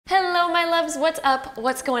Hello my loves, what's up?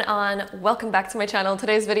 What's going on? Welcome back to my channel.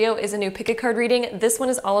 Today's video is a new pick a card reading. This one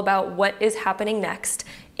is all about what is happening next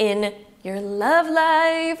in your love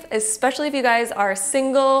life, especially if you guys are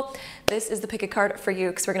single. This is the pick a card for you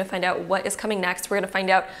because we're going to find out what is coming next. We're going to find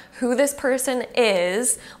out who this person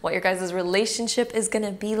is, what your guys' relationship is going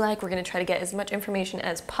to be like. We're going to try to get as much information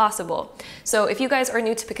as possible. So if you guys are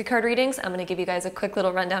new to pick a card readings, I'm going to give you guys a quick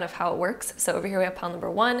little rundown of how it works. So over here we have pile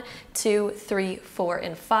number 1, 2, 3, 4,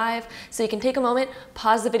 and 5. So you can take a moment,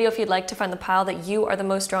 pause the video if you'd like to find the pile that you are the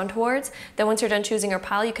most drawn towards. Then once you're done choosing your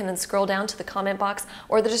pile, you can then scroll down to the comment box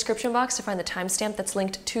or the description box to find the timestamp that's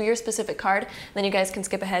linked to your specific card. Then you guys can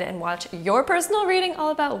skip ahead and watch your personal reading all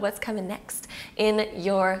about what's coming next in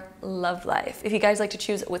your love life. If you guys like to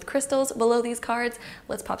choose with crystals below these cards,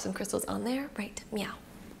 let's pop some crystals on there right meow.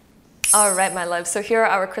 All right, my loves, so here are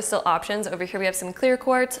our crystal options. Over here we have some clear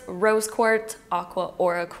quartz, rose quartz, aqua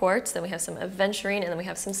aura quartz, then we have some aventurine, and then we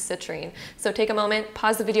have some citrine. So take a moment,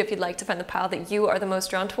 pause the video if you'd like to find the pile that you are the most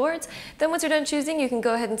drawn towards. Then once you're done choosing, you can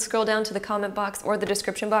go ahead and scroll down to the comment box or the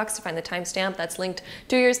description box to find the timestamp that's linked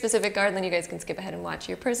to your specific card. Then you guys can skip ahead and watch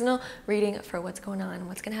your personal reading for what's going on,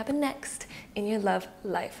 what's gonna happen next in your love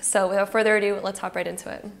life. So without further ado, let's hop right into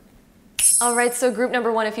it. All right, so group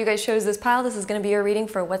number 1, if you guys chose this pile, this is going to be your reading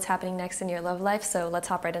for what's happening next in your love life, so let's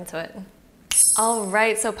hop right into it. All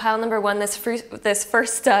right, so pile number 1, this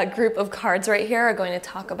first group of cards right here are going to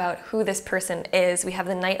talk about who this person is. We have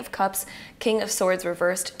the Knight of Cups, King of Swords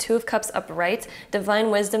reversed, 2 of Cups upright, Divine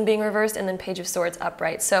Wisdom being reversed, and then Page of Swords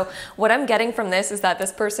upright. So what I'm getting from this is that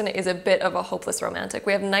this person is a bit of a hopeless romantic.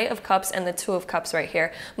 We have Knight of Cups and the 2 of Cups right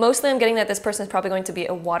here. Mostly I'm getting that this person is probably going to be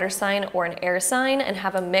a water sign or an air sign and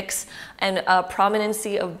have a mix and a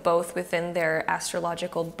prominency of both within their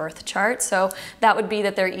astrological birth chart. So that would be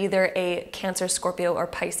that they're either a Cancer, Scorpio, or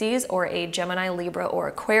Pisces, or a Gemini, Libra, or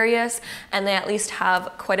Aquarius, and they at least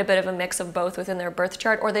have quite a bit of a mix of both within their birth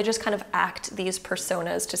chart, or they just kind of act these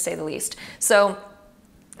personas, to say the least. So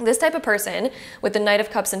this type of person with the Knight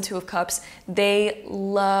of Cups and 2 of Cups, they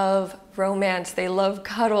love romance, they love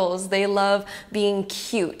cuddles, they love being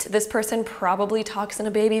cute. This person probably talks in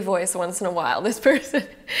a baby voice once in a while. This person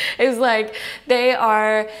is like, they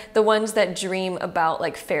are the ones that dream about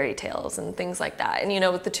like fairy tales and things like that. And you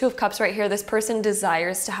know, with the 2 of Cups right here, this person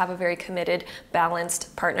desires to have a very committed,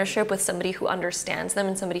 balanced partnership with somebody who understands them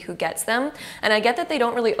and somebody who gets them. And I get that they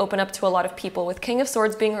don't really open up to a lot of people. With King of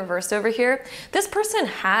Swords being reversed over here, this person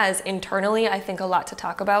has internally, I think, a lot to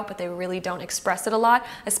talk about, but they really don't express it a lot,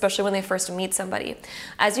 especially when they first meet somebody.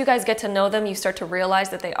 As you guys get to know them, you start to realize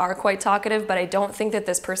that they are quite talkative, but I don't think that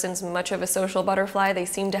this person's much of a social butterfly. They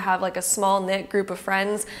seem to have like a small knit group of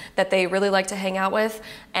friends that they really like to hang out with,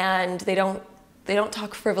 and they don't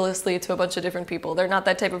talk frivolously to a bunch of different people. They're not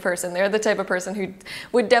that type of person. They're the type of person who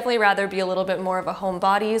would definitely rather be a little bit more of a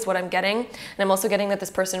homebody is what I'm getting. And I'm also getting that this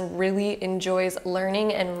person really enjoys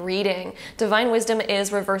learning and reading. Divine Wisdom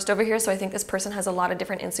is reversed over here, so I think this person has a lot of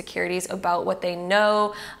different insecurities about what they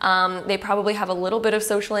know. They probably have a little bit of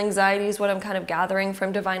social anxiety is what I'm kind of gathering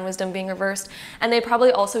from Divine Wisdom being reversed. And they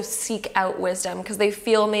probably also seek out wisdom because they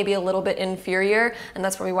feel maybe a little bit inferior, and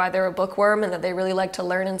that's probably why they're a bookworm and that they really like to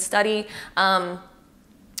learn and study.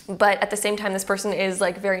 But at the same time, this person is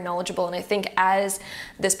like very knowledgeable, and I think as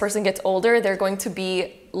this person gets older, they're going to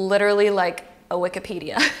be literally like a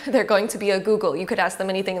Wikipedia. They're going to be a Google. You could ask them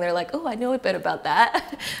anything and they're like, oh, I know a bit about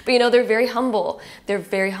that. But you know, they're very humble. They're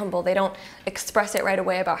very humble. They don't express it right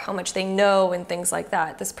away about how much they know and things like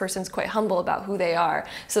that. This person's quite humble about who they are.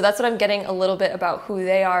 So that's what I'm getting a little bit about who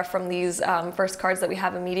they are from these first cards that we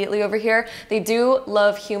have immediately over here. They do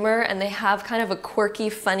love humor, and they have kind of a quirky,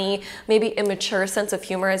 funny, maybe immature sense of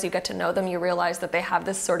humor. As you get to know them, you realize that they have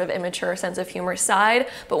this sort of immature sense of humor side.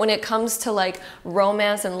 But when it comes to like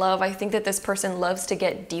romance and love, I think that this person loves to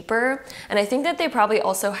get deeper, and I think that they probably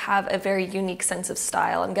also have a very unique sense of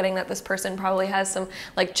style. I'm getting that this person probably has some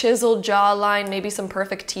like chiseled jawline, maybe some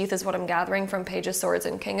perfect teeth is what I'm gathering from Page of Swords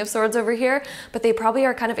and King of Swords over here, but they probably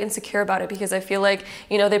are kind of insecure about it because I feel like,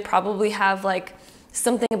 you know, they probably have like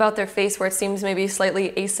something about their face where it seems maybe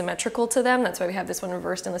slightly asymmetrical to them. That's why we have this one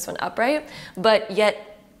reversed and this one upright, but yet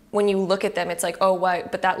when you look at them, it's like, oh, why?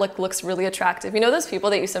 But that looks really attractive. You know those people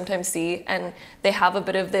that you sometimes see and they have a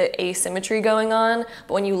bit of the asymmetry going on,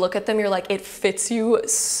 but when you look at them, you're like, it fits you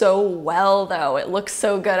so well though. It looks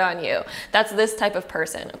so good on you. That's this type of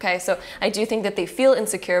person, okay? So I do think that they feel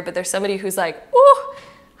insecure, but there's somebody who's like, ooh,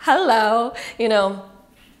 hello, you know,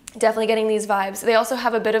 definitely getting these vibes. They also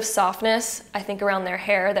have a bit of softness, I think, around their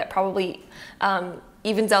hair that probably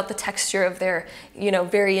evens out the texture of their, you know,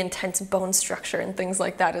 very intense bone structure and things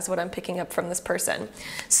like that is what I'm picking up from this person.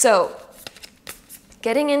 So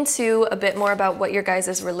Getting into a bit more about what your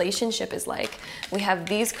guys' relationship is like. We have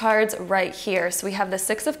these cards right here. So we have the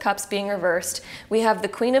Six of Cups being reversed. We have the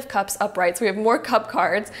Queen of Cups upright. So we have more cup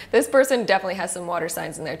cards. This person definitely has some water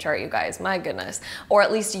signs in their chart, you guys. My goodness. Or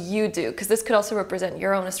at least you do, because this could also represent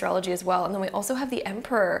your own astrology as well. And then we also have the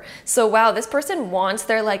Emperor. So wow, this person wants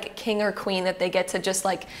their like king or queen that they get to just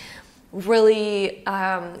like really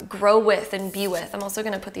grow with and be with. I'm also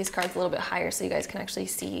going to put these cards a little bit higher so you guys can actually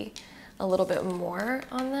see a little bit more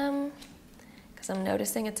on them, because I'm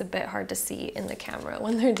noticing it's a bit hard to see in the camera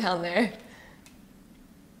when they're down there.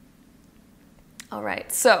 All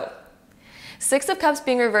right, so Six of Cups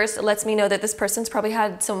being reversed lets me know that this person's probably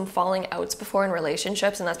had some falling outs before in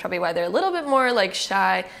relationships, and that's probably why they're a little bit more like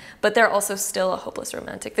shy, but they're also still a hopeless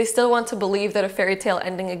romantic. They still want to believe that a fairy tale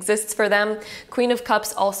ending exists for them. Queen of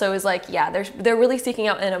Cups also is like, yeah, they're really seeking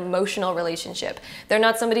out an emotional relationship. They're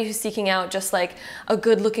not somebody who's seeking out just like a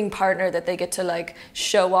good looking partner that they get to like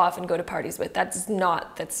show off and go to parties with. That's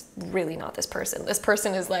really not this person. This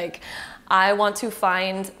person is like, I want to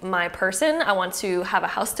find my person. I want to have a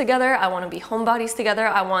house together. I want to be homebodies together.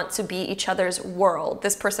 I want to be each other's world.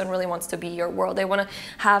 This person really wants to be your world. They want to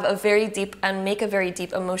have a very deep and make a very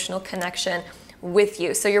deep emotional connection with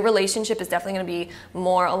you. So your relationship is definitely going to be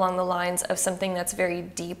more along the lines of something that's very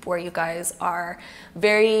deep, where you guys are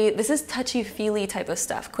this is touchy-feely type of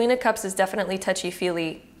stuff. Queen of Cups is definitely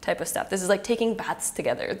touchy-feely type of stuff. This is like taking baths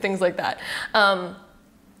together, things like that.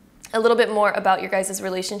 A little bit more about your guys'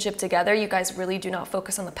 relationship together. You guys really do not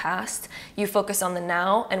focus on the past. You focus on the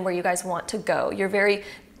now and where you guys want to go. You're very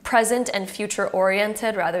present and future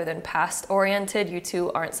oriented rather than past oriented. You two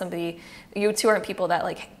aren't people that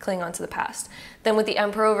like cling on to the past. Then with the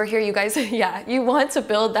Emperor over here, you guys, yeah, you want to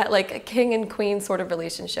build that like a king and queen sort of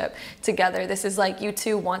relationship together. This is like you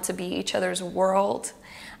two want to be each other's world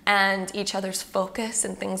and each other's focus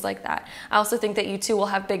and things like that. I also think that you two will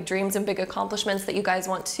have big dreams and big accomplishments that you guys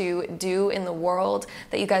want to do in the world,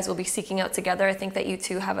 that you guys will be seeking out together. I think that you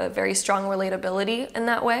two have a very strong relatability in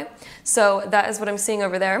that way. So that is what I'm seeing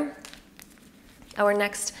over there. Our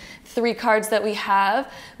next three cards that we have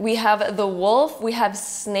the Wolf, we have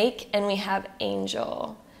Snake, and we have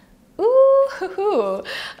Angel. Ooh,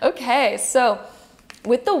 okay, so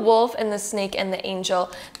with the Wolf and the Snake and the Angel,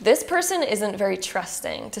 this person isn't very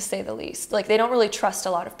trusting, to say the least. Like, they don't really trust a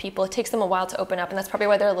lot of people. It takes them a while to open up, and that's probably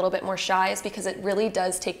why they're a little bit more shy, is because it really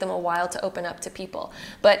does take them a while to open up to people.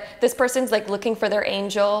 But this person's like looking for their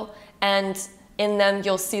angel, and in them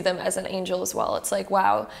you'll see them as an angel as well. It's like,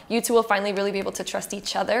 wow, you two will finally really be able to trust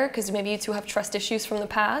each other, because maybe you two have trust issues from the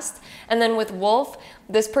past. And then with Wolf,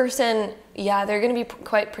 this person, yeah, they're going to be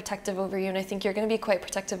quite protective over you, and I think you're going to be quite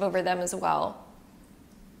protective over them as well.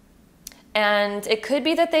 And it could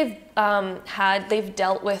be that they've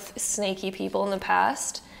dealt with snaky people in the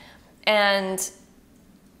past, and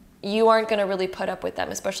you aren't going to really put up with them,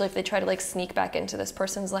 especially if they try to like sneak back into this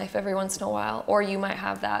person's life every once in a while. Or you might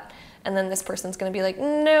have that, and then this person's going to be like,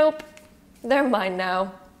 nope, they're mine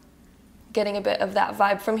now. Getting a bit of that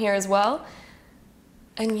vibe from here as well.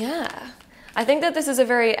 And yeah, I think that this is a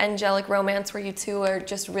very angelic romance where you two are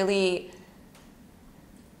just really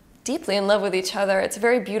deeply in love with each other. It's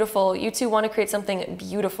very beautiful. You two want to create something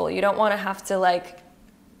beautiful. You don't want to have to like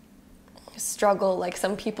struggle like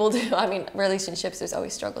some people do. I mean, relationships, there's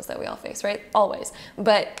always struggles that we all face, right? Always.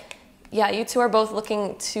 But yeah, you two are both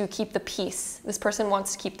looking to keep the peace. This person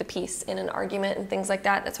wants to keep the peace in an argument and things like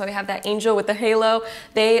that. That's why we have that angel with the halo.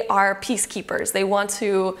 They are peacekeepers. They want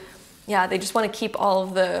to, yeah, they just want to keep all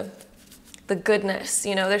of the goodness.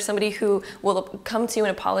 You know, there's somebody who will come to you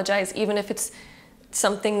and apologize, even if it's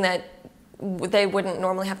something that they wouldn't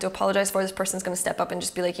normally have to apologize for. This person's going to step up and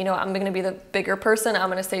just be like, you know, I'm going to be the bigger person. I'm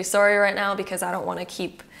going to say sorry right now because I don't want to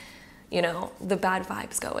keep, you know, the bad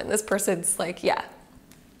vibes going. This person's like, yeah,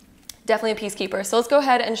 definitely a peacekeeper. So let's go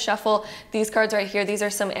ahead and shuffle these cards right here. These are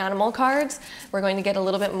some animal cards. We're going to get a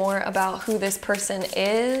little bit more about who this person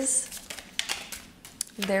is.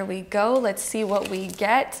 There we go. Let's see what we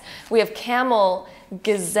get. We have camel,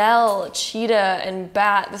 gazelle, cheetah, and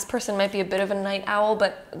bat. This person might be a bit of a night owl,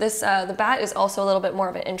 but this the bat is also a little bit more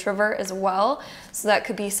of an introvert as well. So that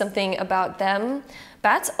could be something about them.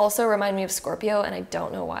 Bats also remind me of Scorpio, and I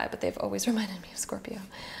don't know why, but they've always reminded me of Scorpio.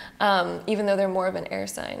 Even though they're more of an air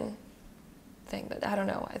sign thing, but I don't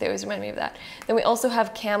know why. They always remind me of that. Then we also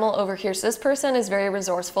have camel over here. So this person is very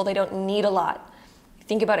resourceful. They don't need a lot.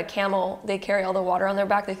 Think about a camel, they carry all the water on their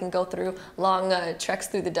back. They can go through long treks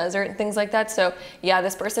through the desert and things like that. So yeah,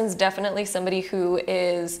 this person's definitely somebody who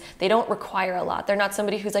is, they don't require a lot. They're not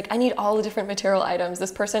somebody who's like, I need all the different material items.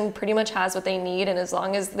 This person pretty much has what they need, and as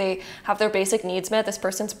long as they have their basic needs met, this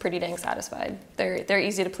person's pretty dang satisfied. They're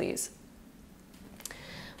easy to please.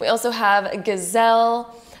 We also have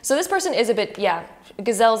gazelle. So this person is a bit, yeah,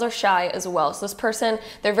 gazelles are shy as well. So this person,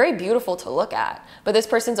 they're very beautiful to look at, but this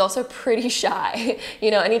person's also pretty shy. You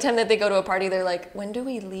know, anytime that they go to a party, they're like, when do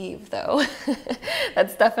we leave though?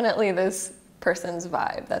 That's definitely this person's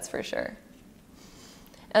vibe, that's for sure.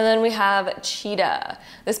 And then we have cheetah.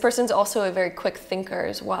 This person's also a very quick thinker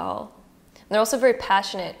as well. And they're also very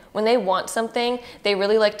passionate. When they want something, they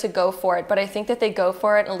really like to go for it, but I think that they go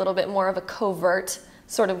for it in a little bit more of a covert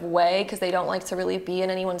sort of way because they don't like to really be in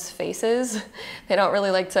anyone's faces. They don't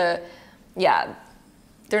really like to, yeah,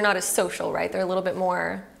 they're not as social, right? They're a little bit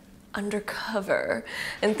more undercover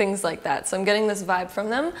and things like that. So I'm getting this vibe from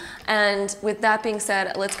them. And with that being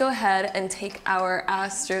said, let's go ahead and take our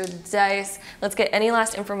Astro Dice. Let's get any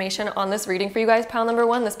last information on this reading for you guys. Pile number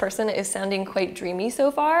 1, this person is sounding quite dreamy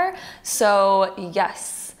so far. So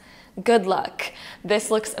yes, good luck.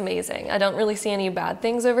 This looks amazing. I don't really see any bad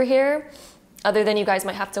things over here, other than you guys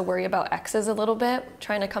might have to worry about exes a little bit,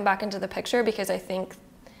 trying to come back into the picture, because I think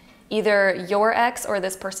either your ex or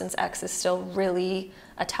this person's ex is still really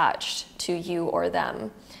attached to you or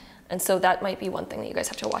them. And so that might be one thing that you guys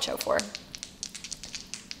have to watch out for.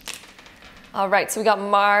 All right, so we got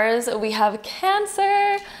Mars, we have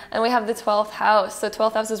Cancer, and we have the 12th house. So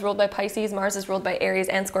 12th house is ruled by Pisces, Mars is ruled by Aries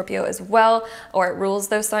and Scorpio as well, or it rules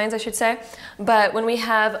those signs, I should say. But when we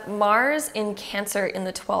have Mars in Cancer in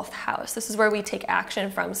the 12th house, this is where we take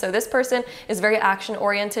action from. So this person is very action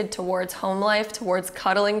oriented towards home life, towards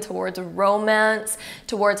cuddling, towards romance,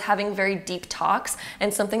 towards having very deep talks,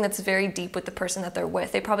 and something that's very deep with the person that they're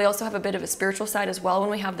with. They probably also have a bit of a spiritual side as well. When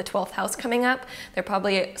we have the 12th house coming up, they're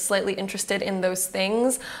probably slightly interested in those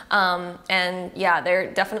things. And yeah,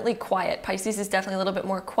 they're definitely quiet. Pisces is definitely a little bit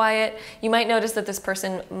more quiet. You might notice that this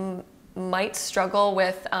person might struggle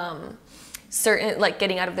with certain, like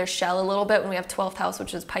getting out of their shell a little bit when we have 12th house,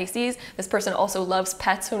 which is Pisces. This person also loves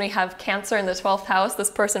pets. When we have Cancer in the 12th house,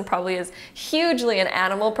 this person probably is hugely an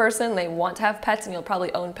animal person. They want to have pets, and you'll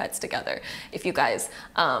probably own pets together if you guys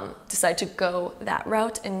decide to go that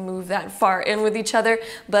route and move that far in with each other.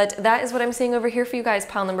 But that is what I'm seeing over here for you guys,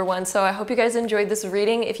 pile number 1. So I hope you guys enjoyed this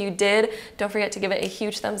reading. If you did, don't forget to give it a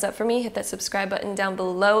huge thumbs up for me. Hit that subscribe button down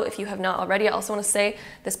below if you have not already. I also want to say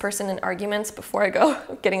this person in arguments, before I go,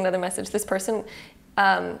 getting another message, this person,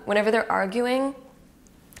 whenever they're arguing,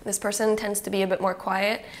 this person tends to be a bit more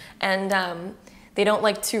quiet, and they don't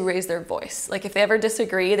like to raise their voice. Like if they ever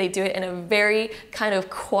disagree, they do it in a very kind of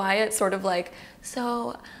quiet, sort of like,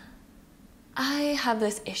 so I have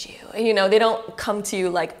this issue. You know, they don't come to you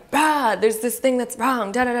like, ah, there's this thing that's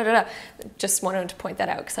wrong, da da da da da. Just wanted to point that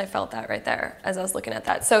out because I felt that right there as I was looking at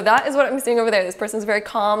that. So that is what I'm seeing over there. This person's very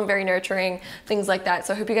calm, very nurturing, things like that.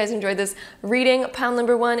 So I hope you guys enjoyed this reading, pile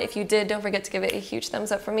number 1. If you did, don't forget to give it a huge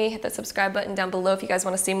thumbs up for me. Hit that subscribe button down below if you guys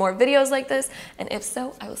want to see more videos like this. And if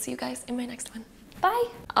so, I will see you guys in my next one. Bye.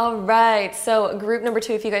 All right, so group number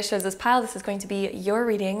 2, if you guys chose this pile, this is going to be your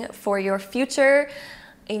reading for your future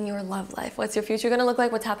in your love life. What's your future gonna look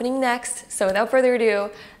like? What's happening next? So without further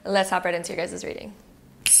ado, let's hop right into your guys' reading.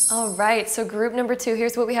 All right, so group number 2,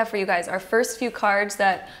 here's what we have for you guys. Our first few cards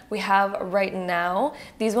that we have right now,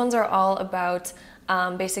 these ones are all about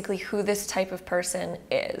basically who this type of person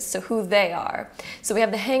is, so who they are. So we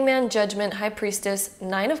have the Hangman, Judgment, High Priestess,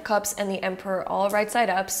 9 of Cups, and the Emperor all right side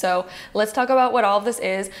up. So let's talk about what all of this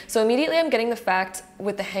is. So immediately I'm getting the fact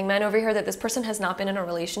with the Hangman over here that this person has not been in a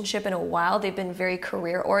relationship in a while. They've been very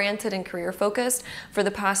career oriented and career focused for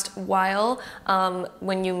the past while.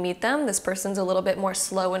 When you meet them, this person's a little bit more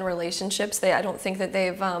slow in relationships. I don't think that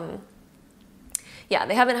they've yeah,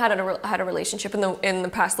 they haven't had a relationship in the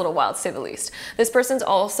past little while, to say the least. This person's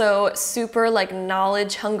also super like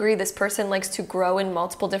knowledge hungry. This person likes to grow in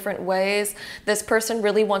multiple different ways. This person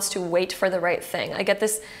really wants to wait for the right thing. I get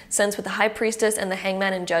this sense with the High Priestess and the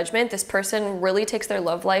Hangman in Judgment. This person really takes their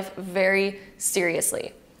love life very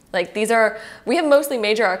seriously. Like these are, we have mostly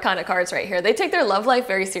major arcana cards right here. They take their love life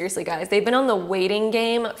very seriously, guys. They've been on the waiting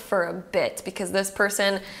game for a bit because this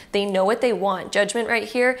person, they know what they want. Judgment right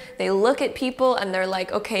here, they look at people and they're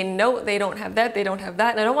like, okay, no, they don't have that, they don't have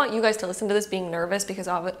that. And I don't want you guys to listen to this being nervous because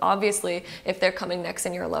obviously if they're coming next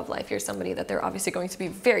in your love life, you're somebody that they're obviously going to be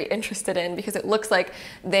very interested in because it looks like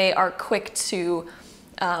they are quick to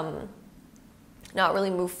not really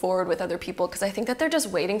move forward with other people because I think that they're just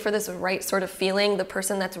waiting for this right sort of feeling, the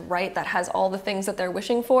person that's right, that has all the things that they're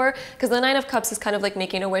wishing for. Because the 9 of Cups is kind of like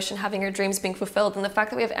making a wish and having your dreams being fulfilled. And the fact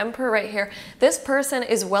that we have Emperor right here, this person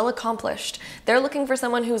is well accomplished. They're looking for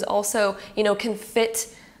someone who's also, you know, can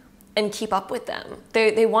fit and keep up with them.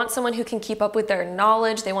 They want someone who can keep up with their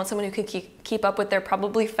knowledge. They want someone who can keep up with their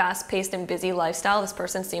probably fast-paced and busy lifestyle. This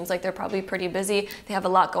person seems like they're probably pretty busy. They have a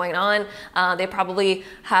lot going on. They probably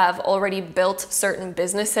have already built certain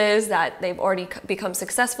businesses that they've already become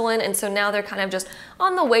successful in. And so now they're kind of just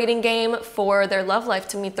on the waiting game for their love life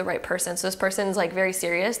to meet the right person. So this person's like very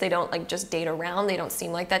serious. They don't like just date around. They don't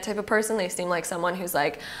seem like that type of person. They seem like someone who's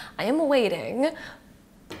like, I am waiting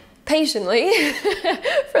patiently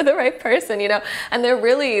for the right person, you know. And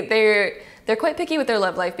they're quite picky with their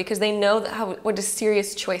love life because they know that what a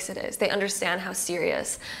serious choice it is. They understand how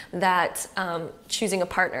serious that choosing a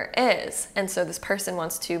partner is. And so this person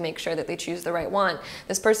wants to make sure that they choose the right one.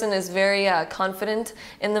 This person is very confident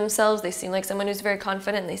in themselves. They seem like someone who's very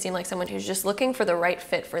confident, and they seem like someone who's just looking for the right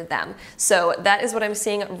fit for them. So that is what I'm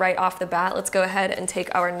seeing right off the bat. Let's go ahead and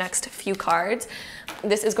take our next few cards.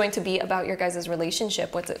 This is going to be about your guys'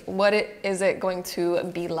 relationship. What is it going to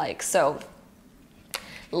be like? So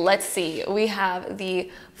let's see. We have the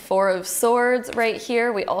Four of Swords right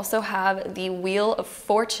here. We also have the Wheel of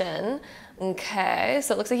Fortune. Okay,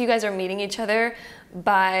 so it looks like you guys are meeting each other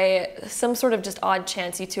by some sort of just odd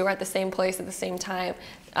chance. You two are at the same place at the same time,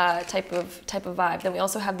 type of vibe. Then we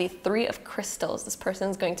also have the Three of Crystals. This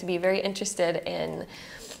person's going to be very interested in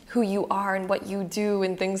who you are and what you do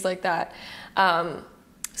and things like that.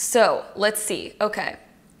 So let's see. Okay.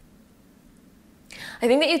 I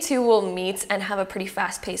think that you two will meet and have a pretty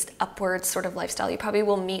fast-paced upward sort of lifestyle. You probably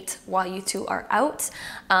will meet while you two are out,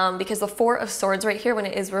 because the Four of Swords right here, when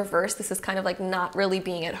it is reversed, this is kind of like not really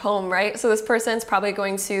being at home, right? So this person's probably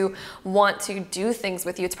going to want to do things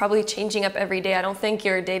with you. It's probably changing up every day. I don't think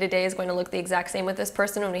your day-to-day is going to look the exact same with this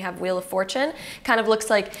person. When we have Wheel of Fortune, kind of looks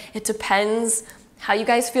like it depends how you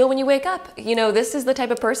guys feel when you wake up. You know, this is the type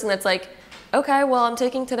of person that's like, okay, well, I'm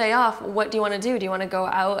taking today off. What do you want to do? Do you want to go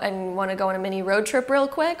out and want to go on a mini road trip real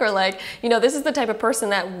quick? Or like, you know, this is the type of person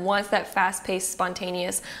that wants that fast-paced,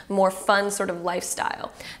 spontaneous, more fun sort of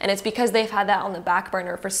lifestyle. And it's because they've had that on the back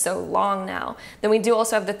burner for so long now. Then we do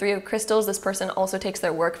also have the Three of Crystals. This person also takes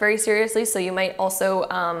their work very seriously. So you might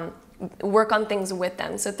also work on things with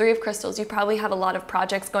them. So Three of Crystals, you probably have a lot of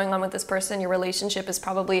projects going on with this person. Your relationship is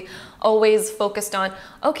probably always focused on,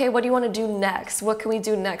 okay, what do you want to do next? What can we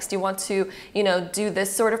do next? Do you want to, you know, do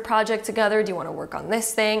this sort of project together? Do you want to work on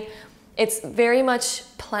this thing? It's very much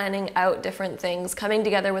planning out different things, coming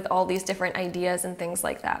together with all these different ideas and things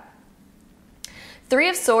like that. Three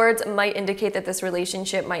of Swords might indicate that this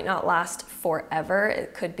relationship might not last forever.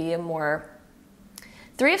 It could be a more...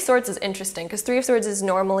 Three of Swords is interesting because Three of Swords is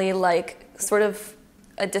normally like sort of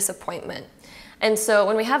a disappointment. And so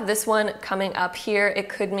when we have this one coming up here, it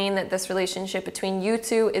could mean that this relationship between you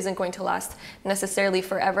two isn't going to last necessarily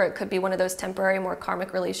forever. It could be one of those temporary, more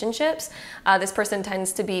karmic relationships. This person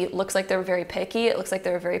tends to be, looks like they're very picky. It looks like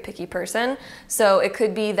they're a very picky person. So it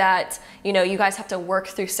could be that, you know, you guys have to work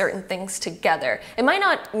through certain things together. It might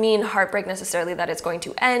not mean heartbreak necessarily that it's going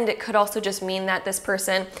to end. It could also just mean that this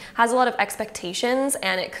person has a lot of expectations,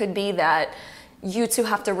 and it could be that you two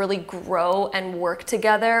have to really grow and work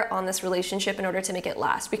together on this relationship in order to make it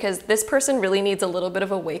last, because this person really needs a little bit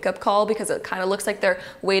of a wake-up call, because it kind of looks like they're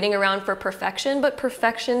waiting around for perfection, but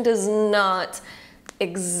perfection does not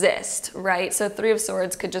exist, right? So Three of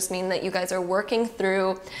Swords could just mean that you guys are working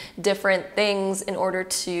through different things in order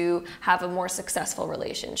to have a more successful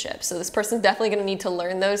relationship. So this person's definitely going to need to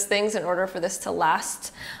learn those things in order for this to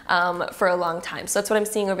last for a long time. So that's what I'm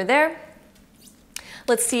seeing over there.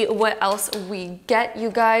 Let's see what else we get, you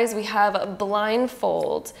guys. We have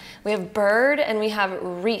Blindfold, we have Bird, and we have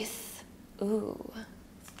Wreath. Ooh.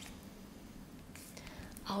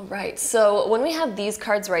 All right, so when we have these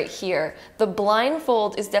cards right here, the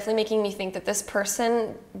Blindfold is definitely making me think that this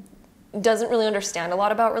person doesn't really understand a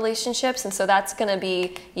lot about relationships, and so that's gonna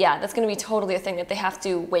be, yeah, that's gonna be totally a thing that they have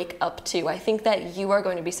to wake up to. I think that you are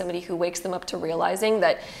going to be somebody who wakes them up to realizing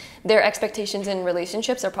that their expectations in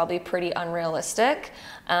relationships are probably pretty unrealistic,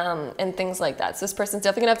 and things like that. So this person's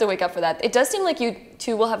definitely gonna have to wake up for that. It does seem like you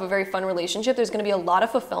two will have a very fun relationship. There's gonna be a lot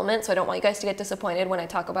of fulfillment, so I don't want you guys to get disappointed when I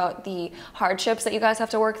talk about the hardships that you guys have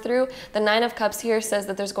to work through. The Nine of Cups here says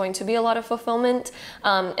that there's going to be a lot of fulfillment,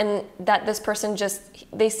 and that this person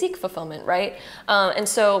they seek fulfillment, right? And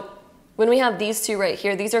so when we have these two right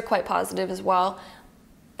here, these are quite positive as well,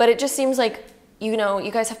 but it just seems like, you know,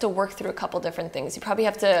 you guys have to work through a couple different things. You probably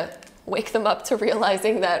have to wake them up to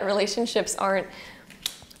realizing that relationships aren't,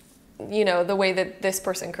 you know, the way that this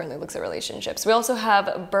person currently looks at relationships. We also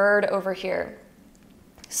have Bird over here.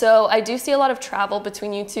 So I do see a lot of travel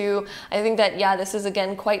between you two. I think that, yeah, this is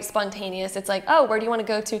again quite spontaneous. It's like, oh, where do you want to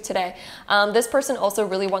go to today? This person also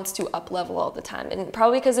really wants to up level all the time. And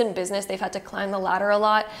probably because in business, they've had to climb the ladder a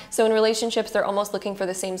lot. So in relationships, they're almost looking for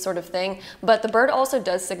the same sort of thing. But the bird also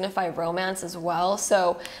does signify romance as well.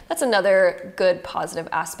 So that's another good positive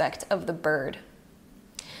aspect of the bird.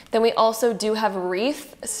 Then we also do have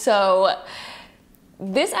wreath. So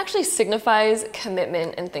this actually signifies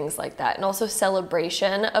commitment and things like that, and also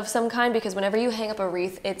celebration of some kind, because whenever you hang up a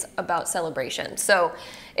wreath, it's about celebration. So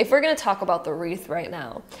if we're going to talk about the wreath right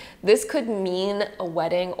now, this could mean a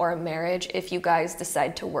wedding or a marriage if you guys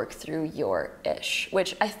decide to work through your ish,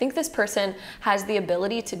 which I think this person has the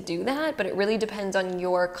ability to do that, but it really depends on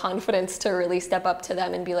your confidence to really step up to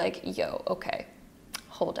them and be like, yo, okay,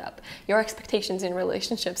 hold up. Your expectations in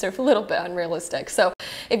relationships are a little bit unrealistic. So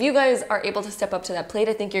if you guys are able to step up to that plate,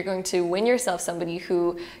 I think you're going to win yourself somebody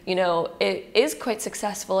who, you know, is quite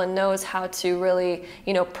successful and knows how to really,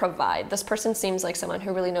 you know, provide. This person seems like someone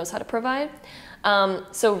who really knows how to provide.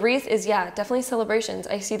 So wreath is, yeah, definitely celebrations.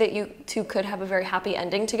 I see that you two could have a very happy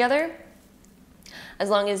ending together, as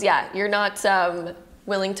long as, yeah, you're not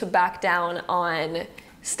willing to back down on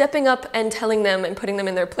stepping up and telling them and putting them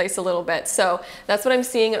in their place a little bit. So that's what I'm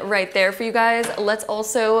seeing right there for you guys. Let's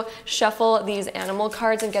also shuffle these animal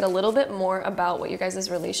cards and get a little bit more about what your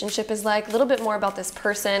guys' relationship is like, a little bit more about this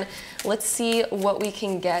person. Let's see what we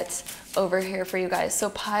can get over here for you guys.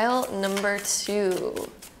 So pile number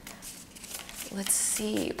 2. Let's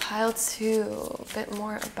see, pile 2, a bit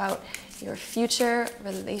more about your future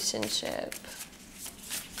relationship.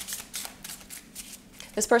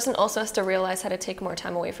 This person also has to realize how to take more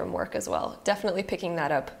time away from work as well. Definitely picking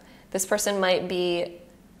that up. This person might be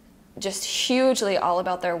just hugely all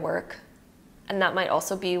about their work, and that might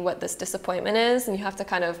also be what this disappointment is, and you have to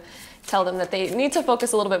kind of tell them that they need to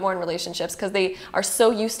focus a little bit more on relationships, because they are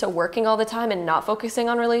so used to working all the time and not focusing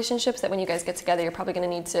on relationships that when you guys get together, you're probably going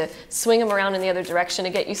to need to swing them around in the other direction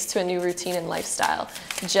to get used to a new routine and lifestyle.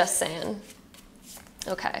 Just saying.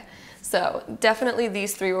 Okay. So definitely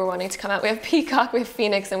these 3 were wanting to come out. We have peacock, we have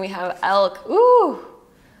phoenix, and we have elk. Ooh,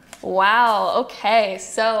 wow, okay.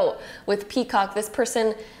 So with peacock, this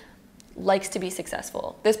person likes to be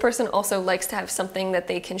successful. This person also likes to have something that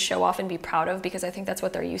they can show off and be proud of, because I think that's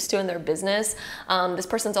what they're used to in their business. This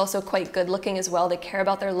person's also quite good looking as well. They care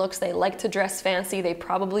about their looks. They like to dress fancy. They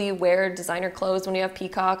probably wear designer clothes when you have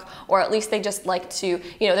peacock, or at least they just like to,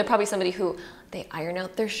 you know, they're probably somebody who they iron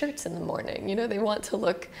out their shirts in the morning. You know, they want to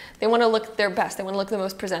look their best. They want to look the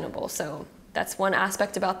most presentable. So that's one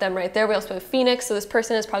aspect about them right there. We also have Phoenix. So this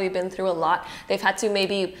person has probably been through a lot. They've had to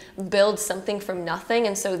maybe build something from nothing.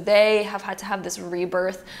 And so they have had to have this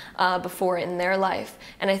rebirth before in their life.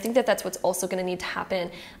 And I think that that's what's also going to need to happen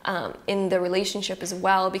in the relationship as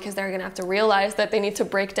well, because they're going to have to realize that they need to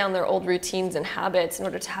break down their old routines and habits in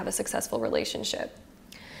order to have a successful relationship.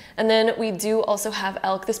 And then we do also have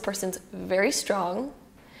elk. This person's very strong.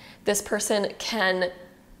 This person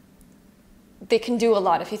they can do a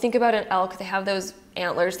lot. If you think about an elk, they have those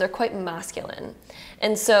antlers. They're quite masculine.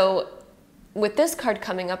 And so with this card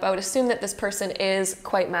coming up, I would assume that this person is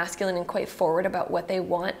quite masculine and quite forward about what they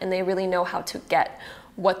want, and they really know how to get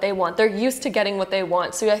what they want. They're used to getting what they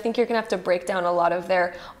want. So I think you're going to have to break down a lot of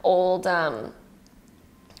their old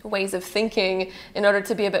ways of thinking in order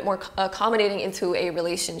to be a bit more accommodating into a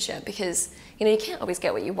relationship, because you know you can't always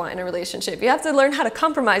get what you want in a relationship. You have to learn how to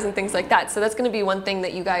compromise and things like that. So that's going to be one thing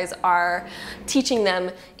that you guys are teaching them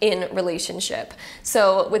in relationship.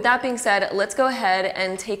 So with that being said, let's go ahead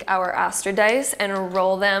and take our Astro dice and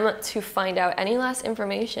roll them to find out any last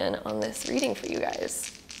information on this reading for you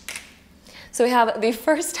guys. So we have the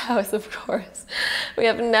first house, of course. We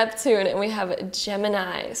have Neptune and we have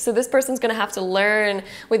Gemini. So this person's going to have to learn,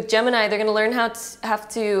 with Gemini, they're going to learn how to have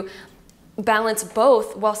to balance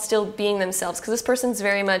both while still being themselves. Because this person's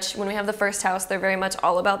very much, when we have the first house, they're very much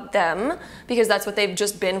all about them, because that's what they've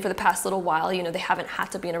just been for the past little while. You know, they haven't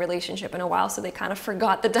had to be in a relationship in a while, so they kind of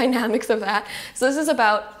forgot the dynamics of that. So this is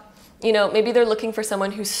about, you know, maybe they're looking for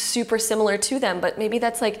someone who's super similar to them, but maybe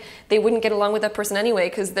that's like they wouldn't get along with that person anyway,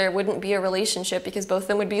 because there wouldn't be a relationship, because both of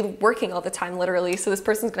them would be working all the time, literally. So this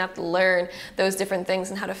person's gonna have to learn those different things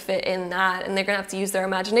and how to fit in that, and they're gonna have to use their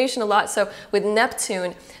imagination a lot. So with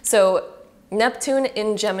Neptune, so Neptune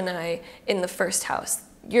in Gemini in the first house,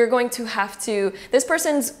 you're going to have to,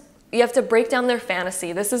 you have to break down their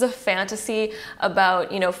fantasy. This is a fantasy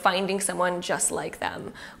about, you know, finding someone just like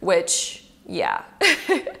them, which, yeah.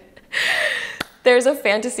 There's a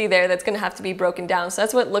fantasy there that's going to have to be broken down. So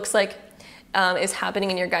that's what it looks like is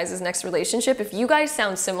happening in your guys' next relationship. If you guys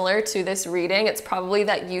sound similar to this reading, it's probably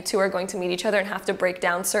that you two are going to meet each other and have to break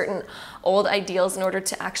down certain old ideals in order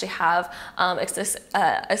to actually have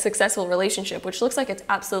a successful relationship, which looks like it's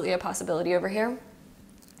absolutely a possibility over here.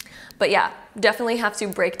 But yeah, definitely have to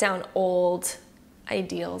break down old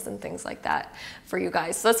ideals and things like that for you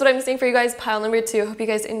guys. So that's what I'm seeing for you guys, pile number 2. I hope you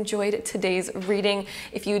guys enjoyed today's reading.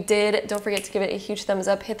 If you did, don't forget to give it a huge thumbs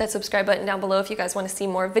up, hit that subscribe button down below if you guys want to see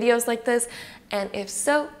more videos like this, and if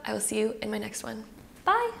so, I will see you in my next one.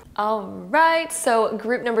 Bye. All right, so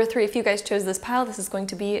group number 3, if you guys chose this pile, this is going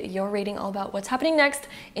to be your reading all about what's happening next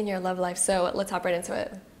in your love life. So let's hop right into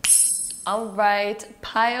it. All right,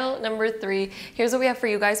 pile number 3. Here's what we have for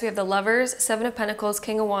you guys. We have the Lovers, 7 of Pentacles,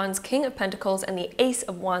 King of Wands, King of Pentacles, and the Ace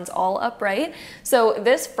of Wands all upright. So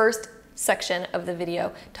this first section of the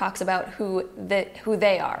video talks about who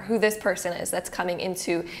they are, who this person is that's coming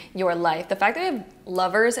into your life. The fact that we have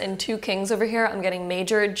Lovers and 2 Kings over here, I'm getting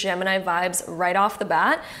major Gemini vibes right off the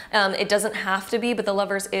bat. It doesn't have to be, but the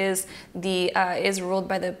Lovers is ruled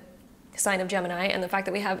by the sign of Gemini, and the fact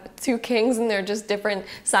that we have 2 kings and they're just different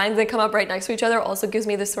signs that come up right next to each other also gives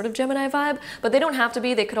me this sort of Gemini vibe, but they don't have to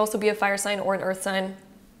be. They could also be a fire sign or an earth sign.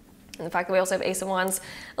 And the fact that we also have Ace of Wands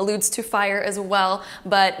alludes to fire as well,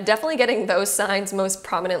 but definitely getting those signs most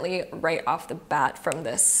prominently right off the bat from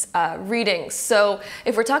this reading. So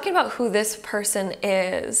if we're talking about who this person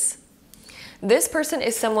is, this person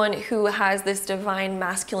is someone who has this divine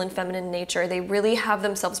masculine feminine nature. They really have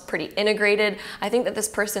themselves pretty integrated. I think that this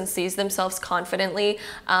person sees themselves confidently.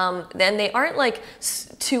 Then they aren't like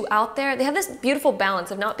too out there. They have this beautiful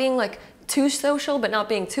balance of not being like too social, but not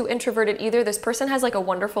being too introverted either. This person has like a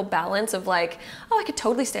wonderful balance of like, oh, I could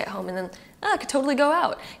totally stay at home, and then I could totally go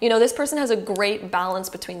out. You know, this person has a great balance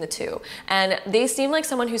between the two. And they seem like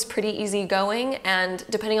someone who's pretty easygoing, and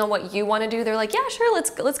depending on what you want to do, they're like, yeah, sure,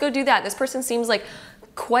 let's go do that. This person seems like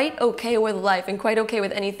quite okay with life and quite okay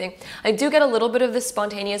with anything. I do get a little bit of this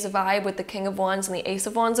spontaneous vibe with the King of Wands and the Ace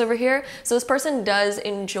of Wands over here. So this person does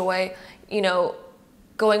enjoy, you know,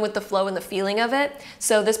 going with the flow and the feeling of it.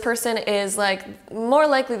 So this person is like more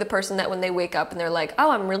likely the person that when they wake up and they're like,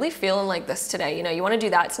 oh, I'm really feeling like this today. You know, you want to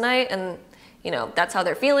do that tonight, and you know, that's how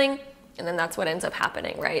they're feeling. And then that's what ends up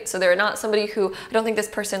happening, right? So they're not somebody who, I don't think this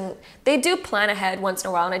person, they do plan ahead once in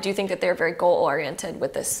a while, and I do think that they're very goal-oriented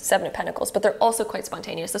with this 7 of Pentacles, but they're also quite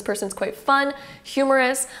spontaneous. This person's quite fun,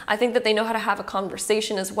 humorous. I think that they know how to have a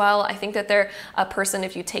conversation as well. I think that they're a person,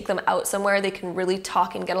 if you take them out somewhere, they can really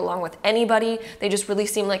talk and get along with anybody. They just really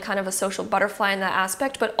seem like kind of a social butterfly in that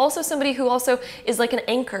aspect, but also somebody who also is like an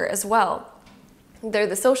anchor as well. They're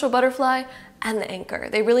the social butterfly and the anchor.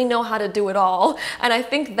 They really know how to do it all. And I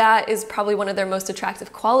think that is probably one of their most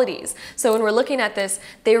attractive qualities. So when we're looking at this,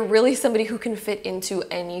 they're really somebody who can fit into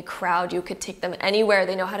any crowd. You could take them anywhere.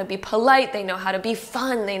 They know how to be polite. They know how to be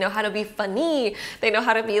fun. They know how to be funny. They know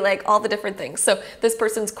how to be like all the different things. So this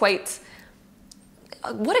person's quite,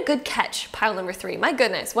 what a good catch, pile number 3. My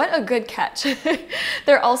goodness, what a good catch.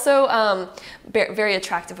 They're also very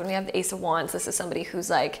attractive. When we have the Ace of Wands, this is somebody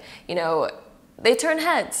who's like, you know, they turn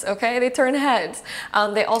heads, okay? They turn heads.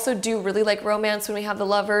 They also do really like romance. When we have the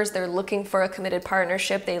Lovers, they're looking for a committed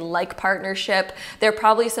partnership. They like partnership. They're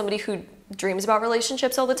probably somebody who dreams about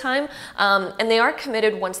relationships all the time. And they are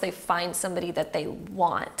committed once they find somebody that they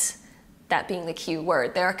want. That being the key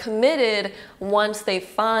word. They are committed once they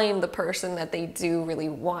find the person that they do really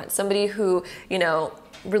want. Somebody who, you know,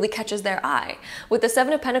 really catches their eye. With the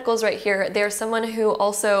 7 of Pentacles right here, they're someone who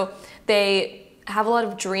also, they have a lot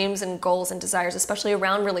of dreams and goals and desires, especially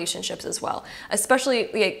around relationships as well. Especially,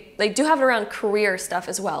 they do have it around career stuff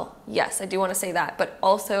as well. Yes, I do want to say that, but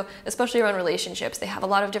also, especially around relationships, they have a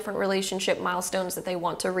lot of different relationship milestones that they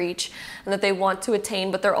want to reach and that they want to attain,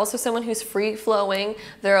 but they're also someone who's free-flowing.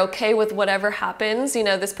 They're okay with whatever happens. You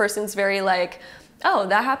know, this person's very like, oh,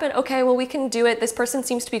 that happened? Okay, well, we can do it. This person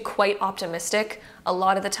seems to be quite optimistic a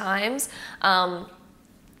lot of the times.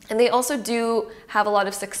 And they also do have a lot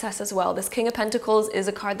of success as well. This King of Pentacles is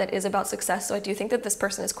a card that is about success, so I do think that this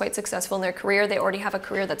person is quite successful in their career. They already have a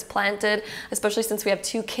career that's planted, especially since we have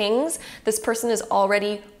 2 Kings. This person is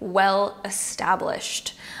already well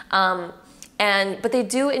established. But they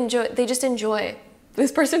do enjoy, they just enjoy.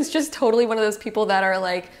 This person's just totally one of those people that are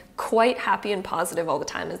like quite happy and positive all the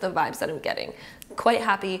time is the vibes that I'm getting. Quite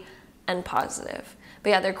happy and positive. But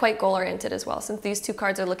yeah, they're quite goal-oriented as well. Since these 2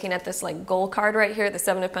 cards are looking at this like goal card right here, the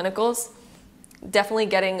 7 of Pentacles, definitely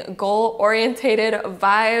getting goal-orientated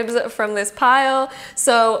vibes from this pile.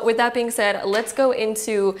 So with that being said, let's go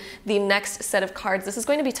into the next set of cards. This is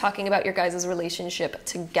going to be talking about your guys' relationship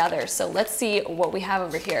together. So let's see what we have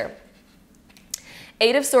over here.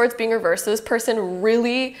 Eight of Swords being reversed, so this person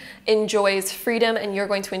really enjoys freedom, and you're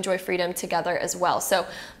going to enjoy freedom together as well. So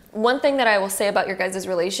one thing that I will say about your guys'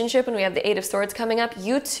 relationship, when we have the Eight of Swords coming up,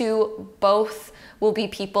 you two both will be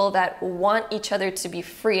people that want each other to be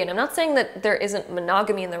free. And I'm not saying that there isn't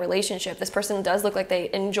monogamy in the relationship. This person does look like they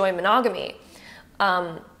enjoy monogamy.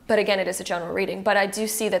 But again, it is a general reading. But I do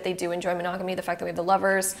see that they do enjoy monogamy. The fact that we have the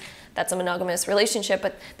Lovers, that's a monogamous relationship.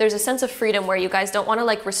 But there's a sense of freedom where you guys don't want to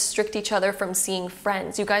like restrict each other from seeing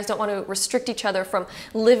friends. You guys don't want to restrict each other from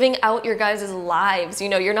living out your guys' lives. You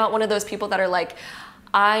know, you're not one of those people that are like,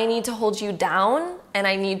 I need to hold you down and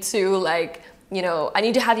I need to like, you know, I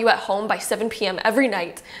need to have you at home by 7 p.m. every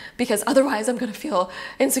night because otherwise I'm going to feel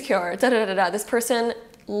insecure. Da, da, da, da. This person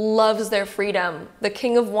loves their freedom. The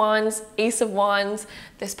King of Wands, Ace of Wands,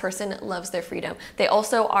 this person loves their freedom. They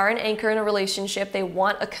also are an anchor in a relationship. They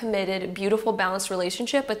want a committed, beautiful, balanced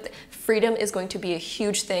relationship, but freedom is going to be a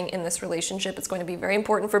huge thing in this relationship. It's going to be very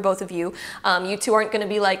important for both of you. You two aren't going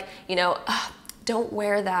to be like, you know, don't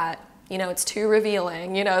wear that. You know, it's too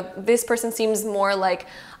revealing. You know, this person seems more like,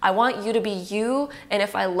 I want you to be you, and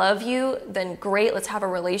if I love you, then great, let's have a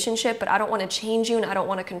relationship, but I don't want to change you, and I don't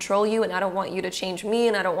want to control you, and I don't want you to change me,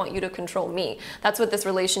 and I don't want you to control me. That's what this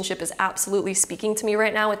relationship is absolutely speaking to me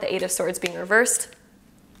right now with the Eight of Swords being reversed.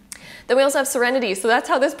 Then we also have serenity. So that's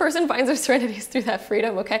how this person finds their serenity, is through that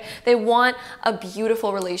freedom, okay? They want a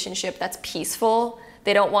beautiful relationship that's peaceful.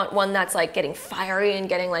 They don't want one that's like getting fiery and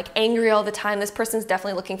getting like angry all the time. This person's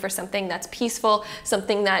definitely looking for something that's peaceful,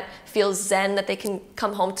 something that feels zen, that they can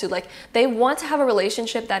come home to. Like, they want to have a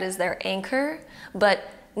relationship that is their anchor, but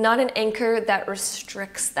not an anchor that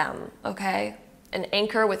restricts them, okay? An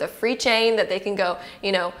anchor with a free chain that they can go,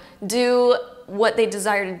 you know, do what they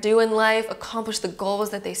desire to do in life, accomplish the goals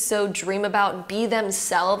that they so dream about, be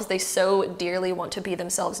themselves. They so dearly want to be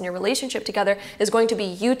themselves. And your relationship together is going to be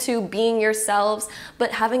you two being yourselves,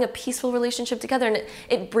 but having a peaceful relationship together. And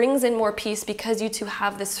it brings in more peace because you two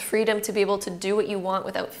have this freedom to be able to do what you want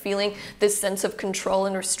without feeling this sense of control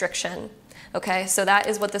and restriction. Okay, so that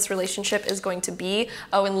is what this relationship is going to be.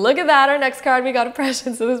 Oh, and look at that, our next card, we got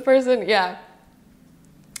oppression. So this person, yeah.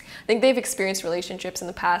 I think they've experienced relationships in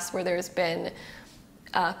the past where there's been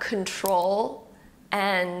control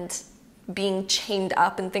and being chained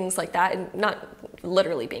up and things like that, and not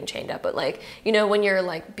literally being chained up, but like, you know, when you're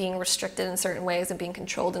like being restricted in certain ways and being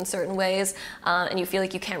controlled in certain ways, and you feel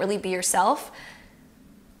like you can't really be yourself.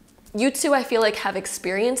 You two, I feel like, have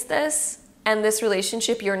experienced this, and this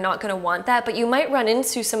relationship, you're not going to want that, but you might run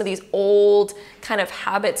into some of these old kind of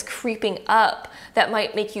habits creeping up that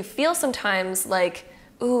might make you feel sometimes like,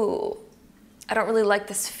 ooh, I don't really like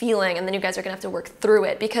this feeling, and then you guys are gonna have to work through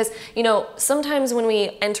it. Because, you know, sometimes when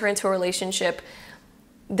we enter into a relationship,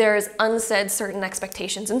 there's unsaid certain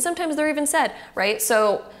expectations, and sometimes they're even said, right?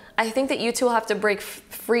 So I think that you two will have to break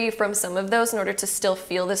free from some of those in order to still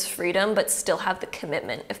feel this freedom, but still have the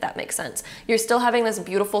commitment, if that makes sense. You're still having this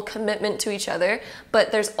beautiful commitment to each other,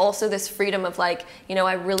 but there's also this freedom of like, you know,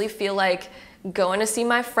 I really feel like going to see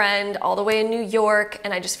my friend all the way in New York,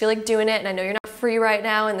 and I just feel like doing it, and I know you're not free right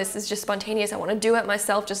now, and this is just spontaneous, I want to do it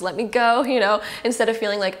myself, just let me go, you know, instead of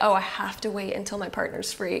feeling like, oh, I have to wait until my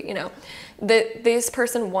partner's free, you know. This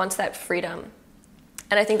person wants that freedom.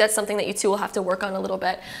 And I think that's something that you two will have to work on a little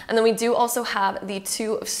bit. And then we do also have the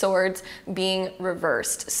Two of Swords being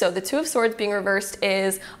reversed. So the Two of Swords being reversed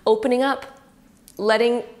is opening up,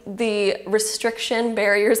 letting the restriction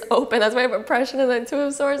barriers open. That's why I have oppression in the Two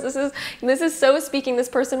of Swords. This is so speaking. This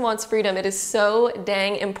person wants freedom. It is so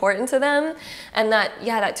dang important to them. And that,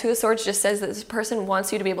 yeah, that Two of Swords just says that this person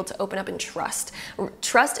wants you to be able to open up and trust.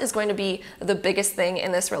 Trust is going to be the biggest thing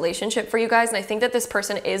in this relationship for you guys. And I think that this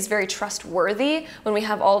person is very trustworthy. When we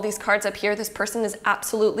have all these cards up here, this person is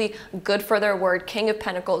absolutely good for their word. King of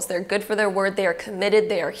Pentacles. They're good for their word. They are committed.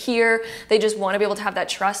 They are here. They just want to be able to have that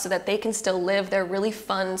trust so that they can still live their really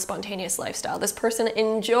fun, spontaneous lifestyle. This person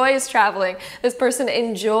enjoys traveling. This person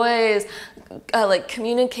enjoys like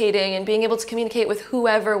communicating and being able to communicate with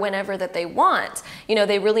whoever, whenever that they want. You know,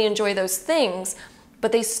 they really enjoy those things,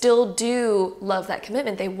 but they still do love that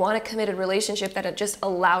commitment. They want a committed relationship that it just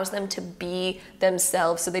allows them to be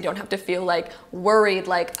themselves, so they don't have to feel like worried,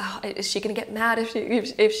 like, oh, is she gonna get mad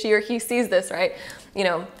if she or he sees this, right? You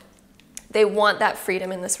know, they want that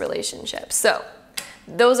freedom in this relationship. So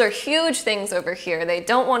those are huge things over here. They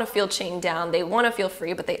don't want to feel chained down. They want to feel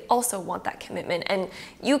free, but they also want that commitment. And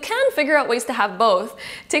you can figure out ways to have both.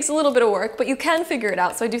 It takes a little bit of work, but you can figure it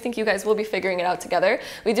out. So I do think you guys will be figuring it out together.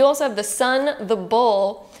 We do also have the Sun, the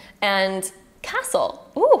Bull, and Castle.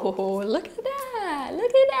 Ooh, look at that.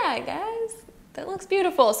 Look at that, guys. That looks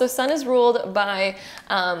beautiful. So Sun is ruled by,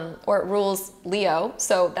 or it rules Leo.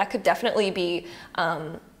 So that could definitely be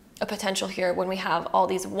a potential here when we have all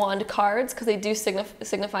these wand cards, because they do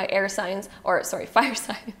signify air signs, or sorry, fire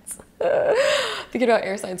signs. Thinking about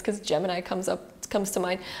air signs because Gemini comes to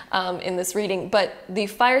mind in this reading. But the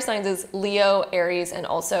fire signs is Leo, Aries, and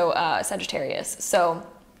also Sagittarius. So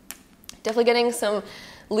definitely getting some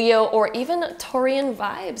Leo or even Taurian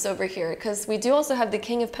vibes over here, because we do also have the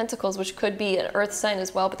King of Pentacles, which could be an earth sign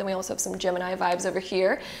as well, but then we also have some Gemini vibes over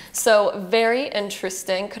here. So very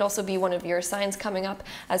interesting. Could also be one of your signs coming up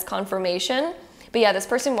as confirmation. But yeah, this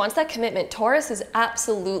person wants that commitment. Taurus is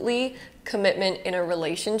absolutely commitment in a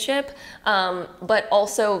relationship, but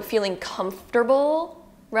also feeling comfortable,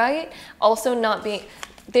 right? Also not being...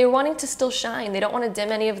 They're wanting to still shine. They don't want to dim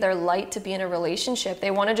any of their light to be in a relationship.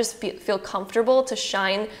 They want to just feel comfortable to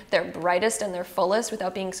shine their brightest and their fullest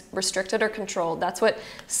without being restricted or controlled. That's what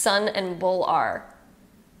Sun and Bull are.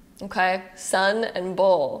 Okay? Sun and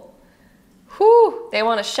Bull. Whew! They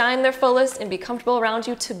want to shine their fullest and be comfortable around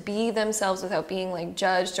you to be themselves without being like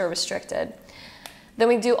judged or restricted. Then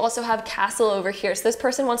we do also have Castle over here. So this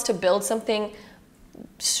person wants to build something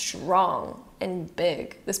strong and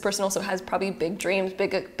big. This person also has probably big dreams,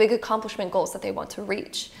 big accomplishment goals that they want to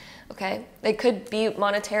reach. Okay, they could be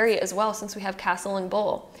monetary as well, since we have Castle and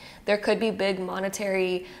Bull. There could be big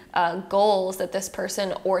monetary goals that this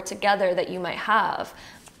person or together that you might have.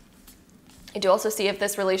 I do also see if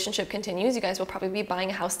this relationship continues, you guys will probably be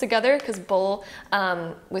buying a house together, because Bull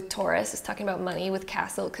with Taurus is talking about money. With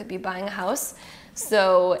Castle, it could be buying a house.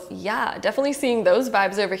 So yeah, definitely seeing those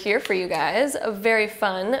vibes over here for you guys. Very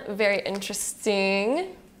fun, very interesting.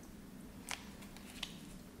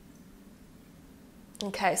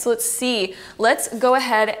 Okay, so let's see. Let's go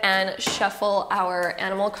ahead and shuffle our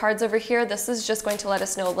animal cards over here. This is just going to let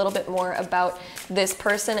us know a little bit more about this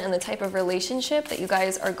person and the type of relationship that you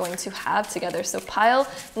guys are going to have together. So pile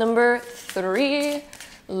number 3.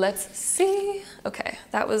 Let's see. Okay,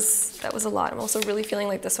 that was a lot. I'm also really feeling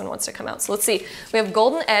like this one wants to come out. So let's see. We have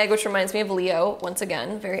Golden Egg, which reminds me of Leo. Once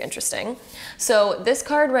again, very interesting. So this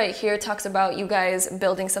card right here talks about you guys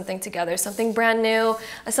building something together, something brand new,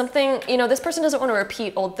 something, you know, this person doesn't want to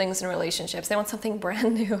repeat old things in relationships. They want something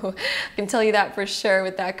brand new. I can tell you that for sure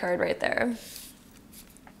with that card right there.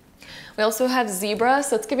 We also have Zebra,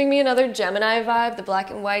 so it's giving me another Gemini vibe. The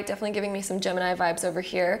black and white definitely giving me some Gemini vibes over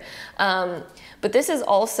here. But this is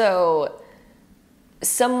also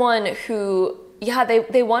someone who, yeah,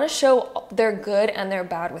 they want to show their good and their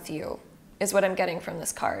bad with you, is what I'm getting from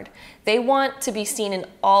this card. They want to be seen in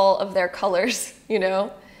all of their colors, you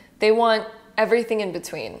know? They want everything in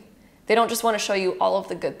between. They don't just want to show you all of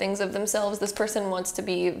the good things of themselves. This person wants to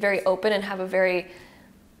be very open and have a very,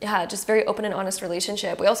 yeah, just very open and honest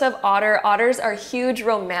relationship. We also have Otter. Otters are huge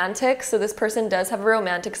romantics, so this person does have a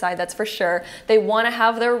romantic side, that's for sure. They want to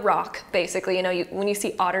have their rock, basically. You know, when you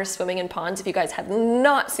see otters swimming in ponds, if you guys have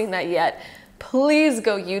not seen that yet, please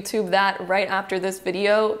go YouTube that right after this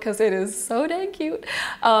video, because it is so dang cute.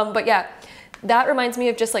 But yeah, that reminds me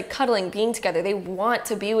of just like cuddling, being together. They want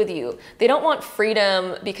to be with you. They don't want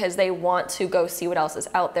freedom because they want to go see what else is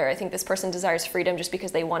out there. I think this person desires freedom just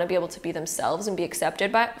because they want to be able to be themselves and be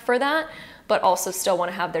accepted for that, but also still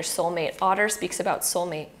want to have their soulmate. Otter speaks about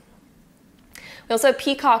soulmate. We also have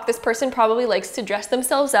Peacock. This person probably likes to dress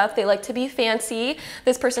themselves up. They like to be fancy.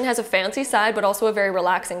 This person has a fancy side, but also a very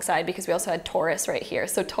relaxing side, because we also had Taurus right here.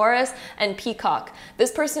 So Taurus and Peacock.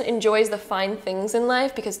 This person enjoys the fine things in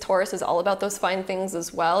life, because Taurus is all about those fine things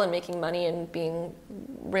as well, and making money and being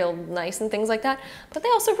real nice and things like that. But they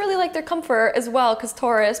also really like their comfort as well, because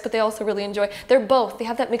Taurus, but they also really enjoy, they're both. They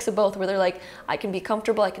have that mix of both, where they're like, I can be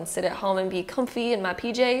comfortable, I can sit at home and be comfy in my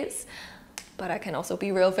PJs, but I can also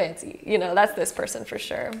be real fancy. You know, that's this person for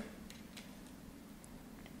sure.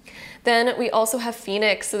 Then we also have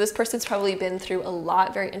Phoenix. So this person's probably been through a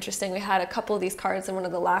lot. Very interesting. We had a couple of these cards in one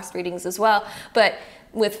of the last readings as well. But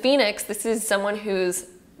with Phoenix, this is someone who's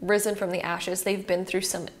risen from the ashes. They've been through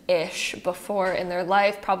some ish before in their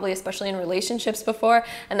life, probably especially in relationships before,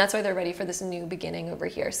 and that's why they're ready for this new beginning over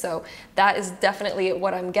here. So that is definitely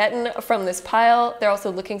what I'm getting from this pile. They're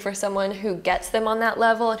also looking for someone who gets them on that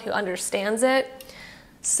level and who understands it.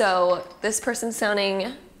 So this person's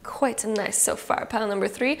sounding quite nice so far, pile number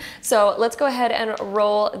 3. So let's go ahead and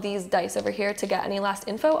roll these dice over here to get any last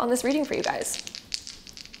info on this reading for you guys.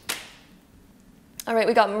 All right,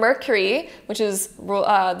 we got Mercury, which is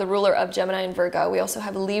the ruler of Gemini and Virgo. We also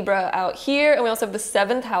have Libra out here, and we also have the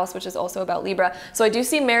 7th house, which is also about Libra. So I do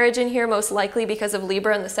see marriage in here, most likely because of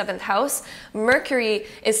Libra in the 7th house. Mercury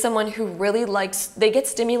is someone who really likes, they get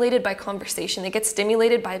stimulated by conversation. They get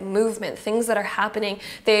stimulated by movement, things that are happening.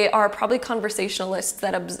 They are probably conversationalists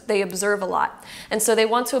that they observe a lot. And so they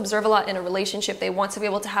want to observe a lot in a relationship. They want to be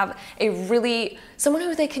able to have someone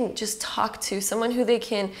who they can just talk to, someone who they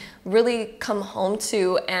can really come home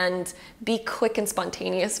to and be quick and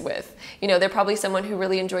spontaneous with. You know, they're probably someone who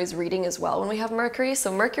really enjoys reading as well when we have Mercury.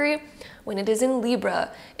 So Mercury, when it is in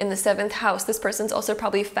Libra in the 7th house, this person's also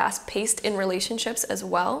probably fast-paced in relationships as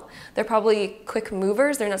well. They're probably quick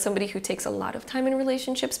movers. They're not somebody who takes a lot of time in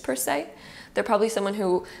relationships per se. They're probably someone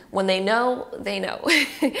who, when they know, they know.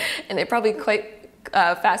 And they're probably quite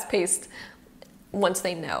fast-paced once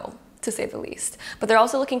they know, to say the least. But they're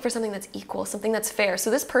also looking for something that's equal, something that's fair. So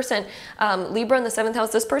this person, Libra in the 7th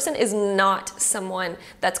house, this person is not someone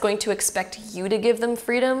that's going to expect you to give them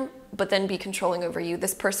freedom, but then be controlling over you.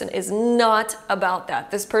 This person is not about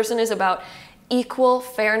that. This person is about equal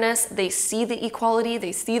fairness. They see the equality,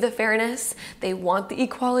 they see the fairness, they want the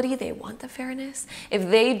equality, they want the fairness. If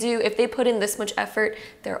they put in this much effort,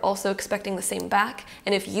 they're also expecting the same back.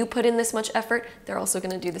 And if you put in this much effort, they're also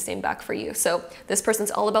gonna do the same back for you. So this person's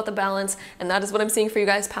all about the balance, and that is what I'm seeing for you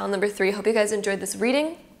guys, pile number 3. Hope you guys enjoyed this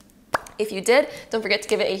reading. If you did, don't forget to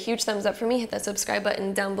give it a huge thumbs up for me. Hit that subscribe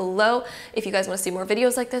button down below if you guys want to see more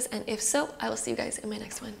videos like this. And if so, I will see you guys in my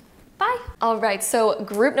next one. Bye. All right, so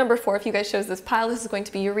group number 4, if you guys chose this pile, this is going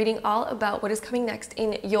to be your reading all about what is coming next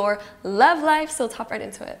in your love life. So let's hop right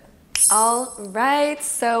into it. All right,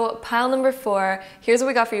 so pile number 4, here's what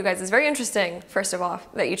we got for you guys. It's very interesting, first of all,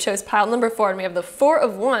 that you chose pile number 4, and we have the 4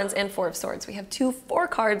 of Wands and 4 of Swords. We have 2 4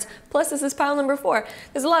 cards, plus this is pile number 4.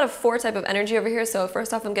 There's a lot of 4 type of energy over here, so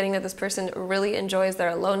first off, I'm getting that this person really enjoys their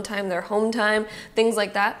alone time, their home time, things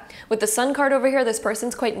like that. With the Sun card over here, this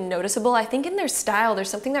person's quite noticeable. I think in their style, there's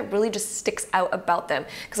something that really just sticks out about them.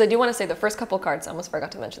 Because I do want to say the first couple cards, I almost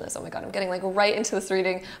forgot to mention this. Oh my God, I'm getting like right into this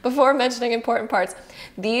reading before mentioning important parts.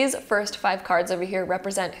 These first 5 cards over here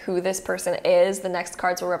represent who this person is. The next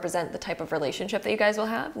cards will represent the type of relationship that you guys will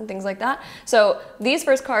have and things like that. So these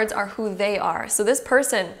first cards are who they are. So this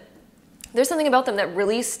person, there's something about them that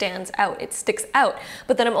really stands out. It sticks out.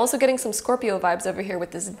 But then I'm also getting some Scorpio vibes over here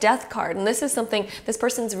with this Death card. And this is something, this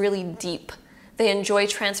person's really deep. They enjoy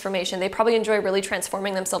transformation. They probably enjoy really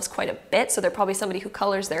transforming themselves quite a bit. So they're probably somebody who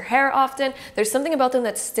colors their hair often. There's something about them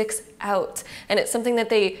that sticks out, and it's something that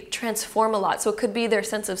they transform a lot. So it could be their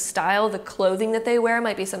sense of style. The clothing that they wear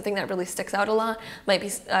might be something that really sticks out a lot, might be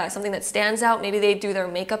something that stands out. Maybe they do their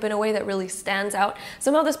makeup in a way that really stands out.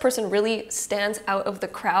 Somehow this person really stands out of the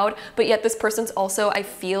crowd, but yet this person's also, I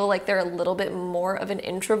feel like they're a little bit more of an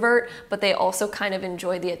introvert, but they also kind of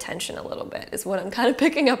enjoy the attention a little bit, is what I'm kind of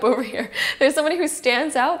picking up over here. There's somebody who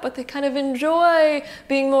stands out, but they kind of enjoy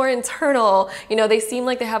being more internal. You know, they seem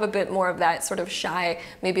like they have a bit more of that sort of shy,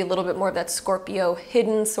 maybe a little bit more of that Scorpio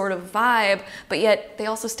hidden sort of vibe, but yet they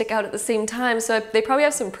also stick out at the same time. So they probably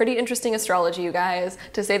have some pretty interesting astrology, you guys,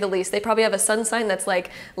 to say the least. They probably have a sun sign that's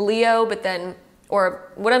like Leo, but then, or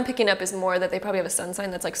what I'm picking up is more that they probably have a sun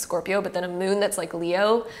sign that's like Scorpio, but then a moon that's like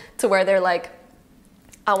Leo, to where they're like,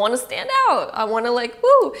 I want to stand out. I want to like,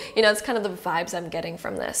 woo, you know, it's kind of the vibes I'm getting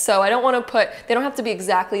from this. So I don't want to they don't have to be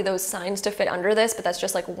exactly those signs to fit under this, but that's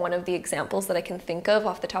just like one of the examples that I can think of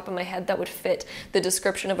off the top of my head that would fit the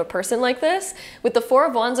description of a person like this. With the 4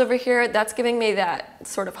 of Wands over here, that's giving me that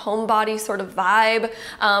sort of homebody sort of vibe.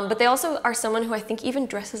 But they also are someone who I think even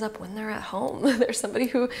dresses up when they're at home. They're somebody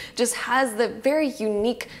who just has the very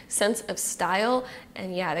unique sense of style.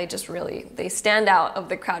 And yeah, they stand out of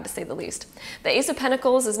the crowd, to say the least. The Ace of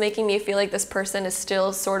Pentacles is making me feel like this person is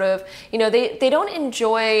still sort of, you know, they don't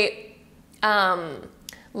enjoy,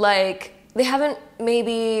 like, they haven't,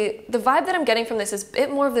 maybe, the vibe that I'm getting from this is a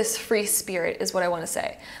bit more of this free spirit is what I want to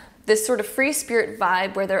say. This sort of free spirit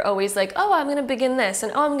vibe where they're always like, oh, I'm going to begin this,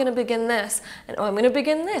 and oh, I'm going to begin this, and oh, I'm going to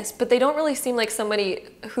begin this. But they don't really seem like somebody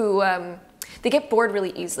who, they get bored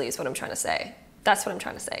really easily is what I'm trying to say. That's what I'm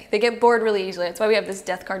trying to say. They get bored really easily. That's why we have this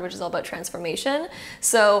Death card, which is all about transformation.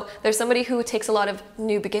 So there's somebody who takes a lot of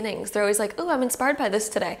new beginnings. They're always like, ooh, I'm inspired by this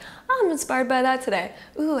today. Oh, I'm inspired by that today.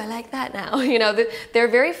 Ooh, I like that now. You know, they're a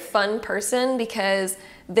very fun person because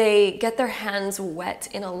they get their hands wet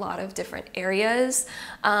in a lot of different areas,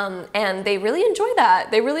 and they really enjoy that.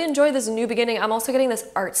 They really enjoy this new beginning. I'm also getting this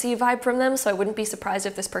artsy vibe from them, so I wouldn't be surprised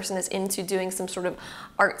if this person is into doing some sort of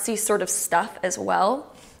artsy sort of stuff as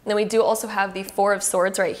well. Then we do also have the Four of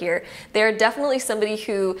Swords right here. They're definitely somebody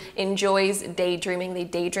who enjoys daydreaming. They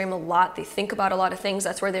daydream a lot. They think about a lot of things.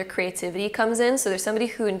 That's where their creativity comes in. So they're somebody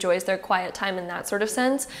who enjoys their quiet time in that sort of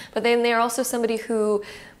sense. But then they're also somebody who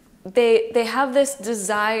they have this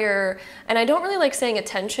desire, and I don't really like saying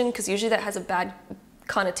attention because usually that has a bad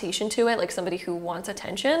connotation to it, like somebody who wants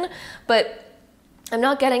attention, but I'm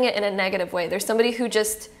not getting it in a negative way. There's somebody who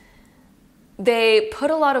just, they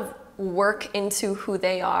put a lot of work into who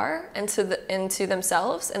they are and into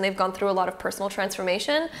themselves, and they've gone through a lot of personal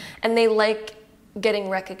transformation, and they like getting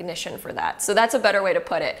recognition for that. So that's a better way to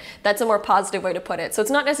put it. That's a more positive way to put it. So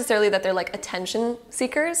it's not necessarily that they're like attention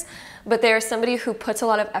seekers, but they're somebody who puts a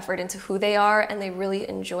lot of effort into who they are, and they really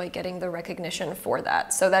enjoy getting the recognition for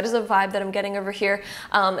that. So that is a vibe that I'm getting over here,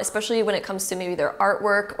 especially when it comes to maybe their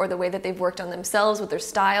artwork or the way that they've worked on themselves with their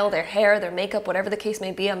style, their hair, their makeup, whatever the case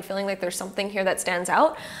may be. I'm feeling like there's something here that stands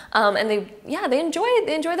out. And they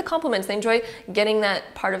enjoy the compliments. They enjoy getting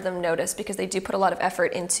that part of them noticed because they do put a lot of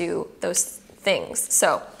effort into those things.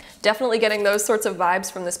 So definitely getting those sorts of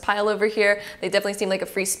vibes from this pile over here. They definitely seem like a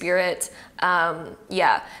free spirit.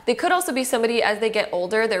 Yeah, they could also be somebody as they get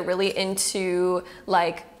older, they're really into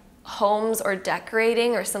like homes or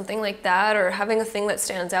decorating or something like that, or having a thing that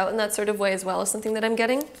stands out in that sort of way as well, is something that I'm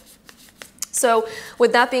getting. So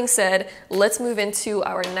with that being said, let's move into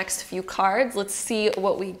our next few cards. Let's see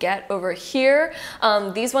what we get over here.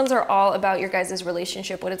 These ones are all about your guys'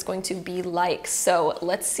 relationship, what it's going to be like. So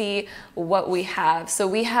let's see what we have. So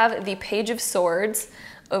we have the Page of Swords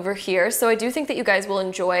over here. So I do think that you guys will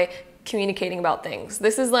enjoy communicating about things.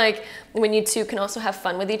 This is like when you two can also have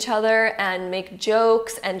fun with each other and make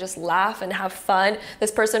jokes and just laugh and have fun.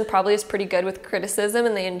 This person probably is pretty good with criticism,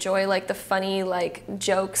 and they enjoy like the funny like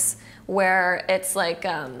jokes where it's like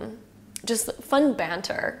just fun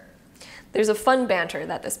banter. There's a fun banter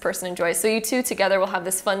that this person enjoys. So you two together will have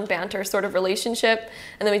this fun banter sort of relationship.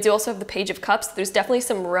 And then we do also have the Page of Cups. There's definitely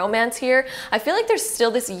some romance here. I feel like there's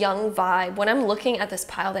still this young vibe. When I'm looking at this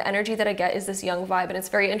pile, the energy that I get is this young vibe. And it's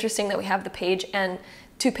very interesting that we have the page and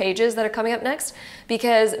 2 pages that are coming up next,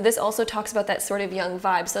 because this also talks about that sort of young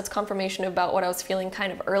vibe. So that's confirmation about what I was feeling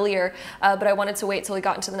kind of earlier, but I wanted to wait till we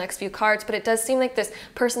got into the next few cards. But it does seem like this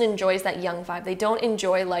person enjoys that young vibe. They don't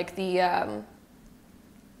enjoy like the,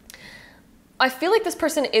 I feel like this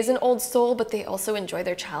person is an old soul, but they also enjoy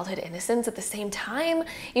their childhood innocence at the same time.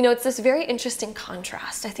 You know, it's this very interesting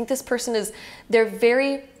contrast. I think this person is, they're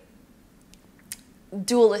very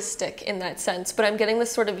dualistic in that sense, but I'm getting this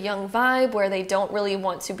sort of young vibe where they don't really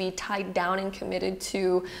want to be tied down and committed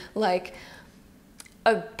to like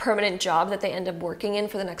a permanent job that they end up working in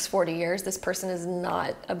for the next 40 years. This person is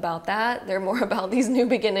not about that. They're more about these new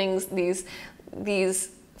beginnings, these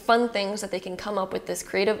fun things that they can come up with, these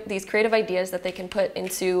creative ideas that they can put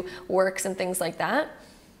into works and things like that.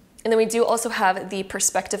 And then we do also have the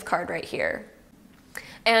Perspective card right here.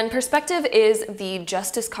 And Perspective is the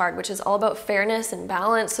Justice card, which is all about fairness and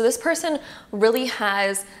balance. So this person really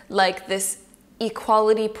has like this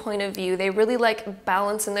equality point of view. They really like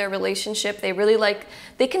balance in their relationship. They really like,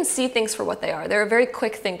 they can see things for what they are. They're a very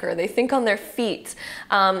quick thinker. They think on their feet.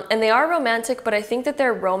 And they are romantic, but I think that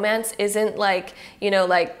their romance isn't like, you know,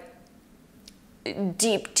 like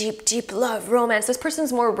deep love romance. This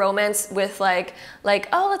person's more romance with like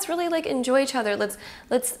oh, let's really like enjoy each other. Let's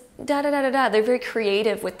da da da da da. They're very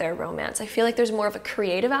creative with their romance. I feel like there's more of a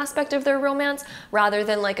creative aspect of their romance rather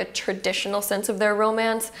than like a traditional sense of their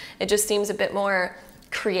romance. It just seems a bit more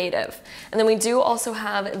creative. And then we do also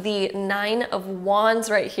have the 9 of Wands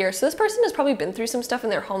right here. So this person has probably been through some stuff in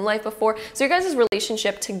their home life before. So your guys'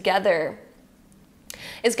 relationship together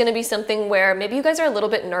is going to be something where maybe you guys are a little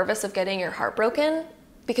bit nervous of getting your heart broken,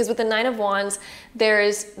 because with the 9 of Wands,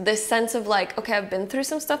 there's this sense of like, okay, I've been through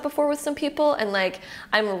some stuff before with some people, and like,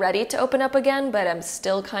 I'm ready to open up again, but I'm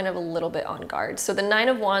still kind of a little bit on guard. So the 9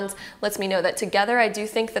 of Wands lets me know that together, I do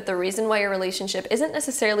think that the reason why your relationship isn't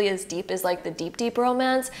necessarily as deep as like the deep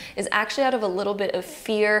romance is actually out of a little bit of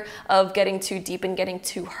fear of getting too deep and getting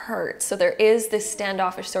too hurt. So there is this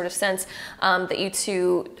standoffish sort of sense that you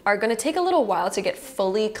two are going to take a little while to get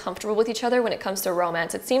fully comfortable with each other when it comes to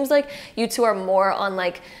romance. It seems like you two are more on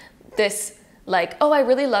like this, like, oh, I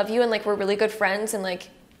really love you, and like we're really good friends, and like,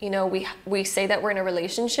 you know, we say that we're in a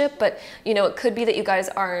relationship, but you know, it could be that you guys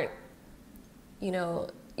aren't, you know,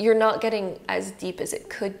 you're not getting as deep as it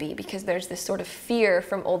could be because there's this sort of fear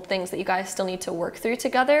from old things that you guys still need to work through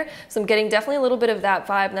together. So I'm getting definitely a little bit of that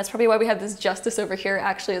vibe, and that's probably why we have this Justice over here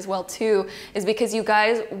actually as well too, is because you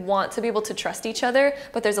guys want to be able to trust each other,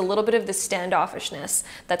 but there's a little bit of this standoffishness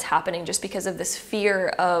that's happening just because of this fear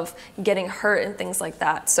of getting hurt and things like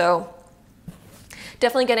that. So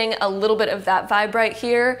Definitely getting a little bit of that vibe right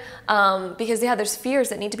here, because yeah, there's fears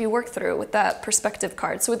that need to be worked through with that perspective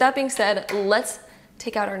card. So with that being said, let's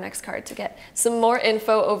take out our next card to get some more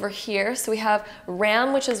info over here. So we have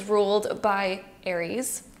Ram, which is ruled by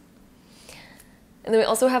Aries. And then we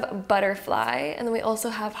also have Butterfly, and then we also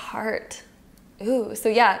have Heart. Ooh, so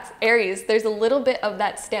yeah, Aries, there's a little bit of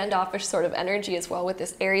that standoffish sort of energy as well with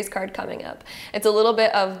this Aries card coming up. It's a little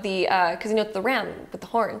bit of the, because you know, the ram with the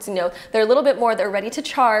horns, you know, they're a little bit more, they're ready to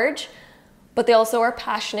charge, but they also are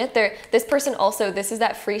passionate. This person also, this is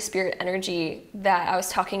that free spirit energy that I was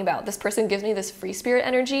talking about. This person gives me this free spirit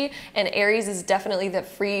energy, and Aries is definitely the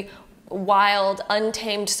free, wild,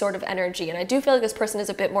 untamed sort of energy. And I do feel like this person is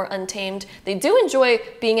a bit more untamed. They do enjoy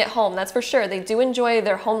being at home, that's for sure. They do enjoy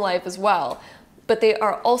their home life as well, but they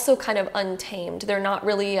are also kind of untamed. They're not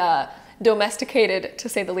really domesticated, to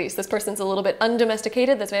say the least. This person's a little bit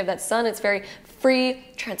undomesticated. That's why I have that sun. It's very free,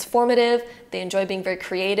 transformative. They enjoy being very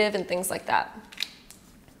creative and things like that.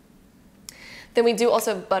 Then we do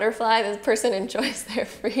also have Butterfly. This person enjoys their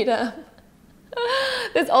freedom.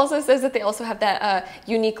 This also says that they also have that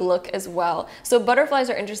unique look as well. So butterflies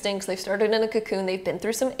are interesting because they've started in a cocoon. They've been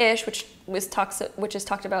through some ish, which is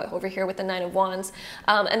talked about over here with the Nine of Wands.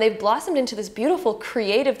 And they've blossomed into this beautiful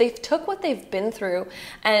creative. They've took what they've been through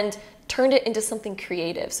and turned it into something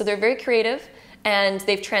creative. So they're very creative, and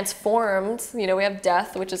they've transformed. You know, we have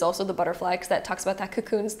Death, which is also the butterfly, because that talks about that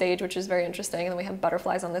cocoon stage, which is very interesting. And then we have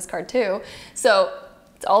butterflies on this card too. So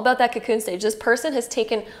it's all about that cocoon stage. This person has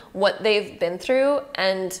taken what they've been through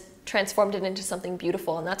and transformed it into something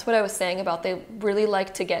beautiful. And that's what I was saying about they really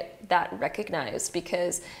like to get that recognized,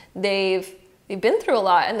 because they've been through a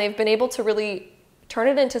lot and they've been able to really turn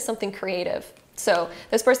it into something creative. So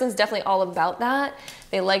this person's definitely all about that.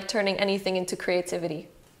 They like turning anything into creativity.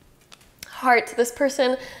 Heart, this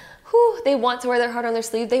person, they want to wear their heart on their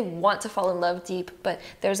sleeve. They want to fall in love deep, but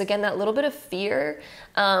there's again that little bit of fear,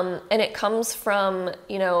 and it comes from,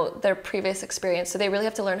 you know, their previous experience. So they really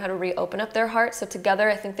have to learn how to reopen up their heart. So together,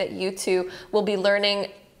 I think that you two will be learning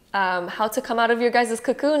how to come out of your guys'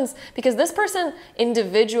 cocoons, because this person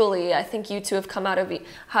individually, I think you two have come out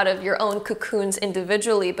of your own cocoons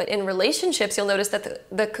individually, but in relationships, you'll notice that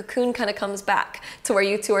the cocoon kind of comes back to where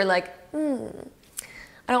you two are like,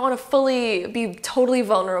 I don't want to fully be totally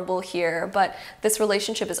vulnerable here, but this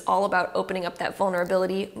relationship is all about opening up that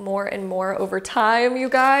vulnerability more and more over time, you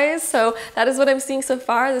guys. So that is what I'm seeing so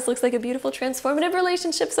far. This looks like a beautiful, transformative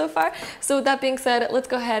relationship so far. So with that being said, let's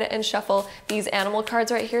go ahead and shuffle these animal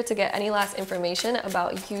cards right here to get any last information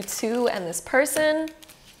about you two and this person.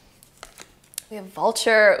 We have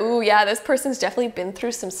Vulture. Ooh, yeah, this person's definitely been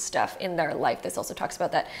through some stuff in their life. This also talks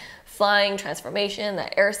about that flying, transformation,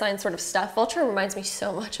 that air sign sort of stuff. Vulture reminds me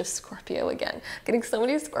so much of Scorpio again. Getting so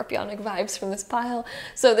many scorpionic vibes from this pile.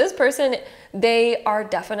 So this person, they are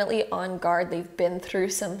definitely on guard. They've been through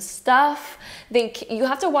some stuff. You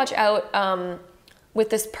have to watch out with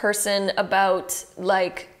this person about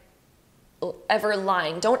like ever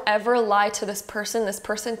lying. Don't ever lie to this person. This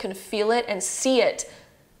person can feel it and see it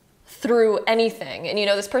through anything. And you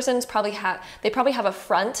know, this person's probably they probably have a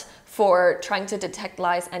front for trying to detect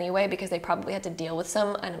lies anyway, because they probably had to deal with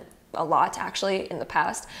some, and a lot actually, in the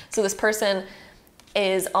past. So this person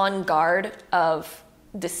is on guard of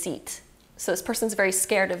deceit. So this person's very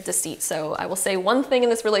scared of deceit. So I will say one thing in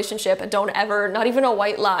this relationship: don't ever, not even a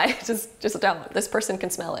white lie, just don't. This person can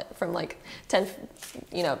smell it from like 10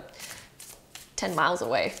 miles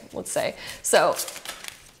away, let's say. So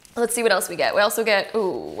let's see what else we get. We also get,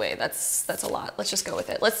 ooh, wait, that's a lot. Let's just go with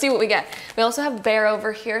it. Let's see what we get. We also have Bear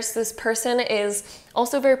over here. So this person is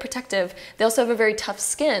also very protective. They also have a very tough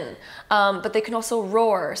skin, but they can also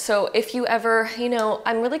roar. So if you ever, you know,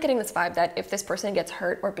 I'm really getting this vibe that if this person gets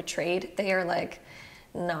hurt or betrayed, they are like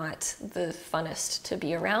not the funnest to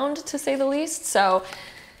be around, to say the least. So,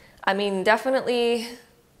 I mean, definitely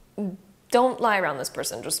don't lie around this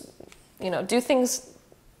person. Just, you know, do things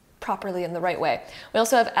properly in the right way. We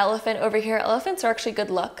also have Elephant over here. Elephants are actually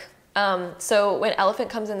good luck. So when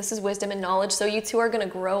Elephant comes in, this is wisdom and knowledge. So you two are going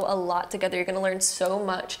to grow a lot together. You're going to learn so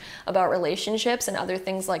much about relationships and other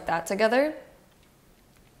things like that together.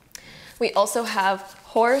 We also have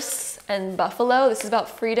Horse and Buffalo. This is about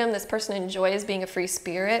freedom. This person enjoys being a free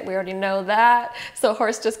spirit. We already know that. So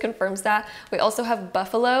Horse just confirms that. We also have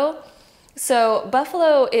Buffalo. So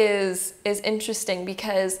Buffalo is interesting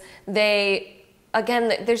because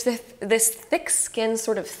again, there's this thick skin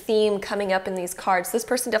sort of theme coming up in these cards. This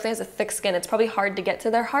person definitely has a thick skin. It's probably hard to get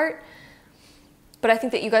to their heart. But I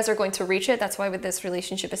think that you guys are going to reach it. That's why with this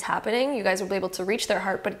relationship is happening, you guys will be able to reach their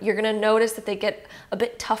heart, but you're gonna notice that they get a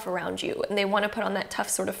bit tough around you and they wanna put on that tough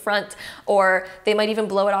sort of front, or they might even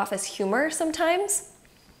blow it off as humor sometimes.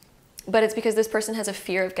 But it's because this person has a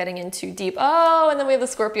fear of getting in too deep. Oh, and then we have the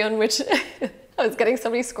Scorpion, which I was getting so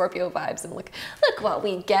many Scorpio vibes. And look what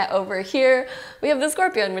we get over here. We have the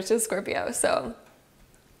Scorpion, which is Scorpio. So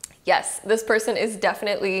yes, this person is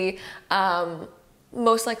definitely,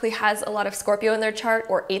 most likely has a lot of Scorpio in their chart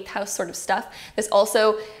or 8th house sort of stuff. This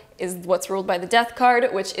also is what's ruled by the Death card,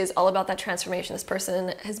 which is all about that transformation. This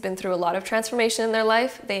person has been through a lot of transformation in their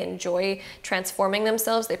life. They enjoy transforming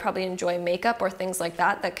themselves. They probably enjoy makeup or things like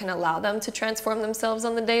that that can allow them to transform themselves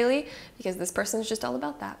on the daily, because this person is just all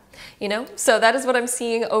about that, you know? So that is what I'm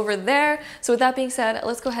seeing over there. So with that being said,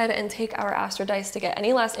 let's go ahead and take our Astro Dice to get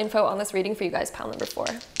any last info on this reading for you guys. Pile number 4.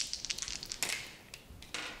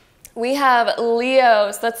 We have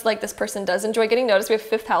Leo, so that's like this person does enjoy getting noticed. We have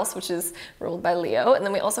 5th house, which is ruled by Leo, and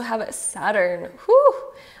then we also have Saturn. Whew.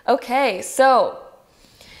 Okay, so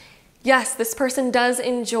yes, this person does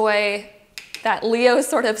enjoy that Leo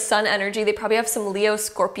sort of sun energy. They probably have some Leo,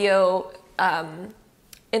 Scorpio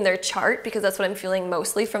in their chart, because that's what I'm feeling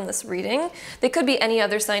mostly from this reading. They could be any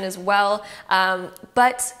other sign as well,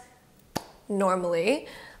 but normally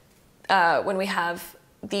when we have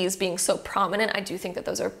these being so prominent, I do think that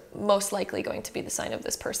those are most likely going to be the sign of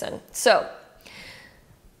this person. So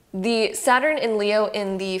the Saturn in Leo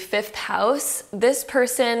in the 5th house, this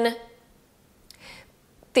person,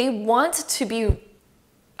 they want to be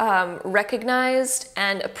recognized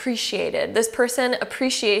and appreciated. This person,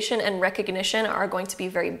 appreciation and recognition are going to be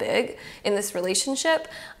very big in this relationship.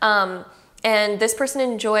 And this person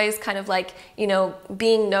enjoys kind of like, you know,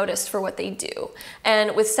 being noticed for what they do.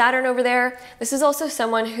 And with Saturn over there, this is also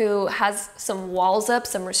someone who has some walls up,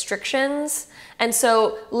 some restrictions. And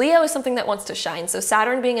so Leo is something that wants to shine. So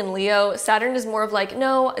Saturn being in Leo, Saturn is more of like,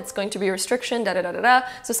 no, it's going to be a restriction, da da da da da.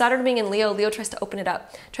 So Saturn being in Leo, Leo tries to open it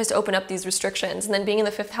up, tries to open up these restrictions. And then being in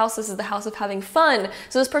the 5th house, this is the house of having fun.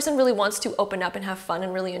 So this person really wants to open up and have fun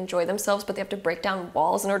and really enjoy themselves, but they have to break down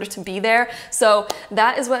walls in order to be there. So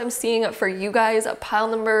that is what I'm seeing for you guys. Pile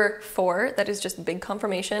number 4, that is just big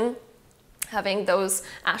confirmation, having those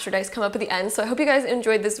Astro Dice come up at the end. So I hope you guys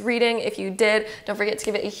enjoyed this reading. If you did, don't forget to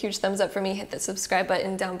give it a huge thumbs up for me. Hit that subscribe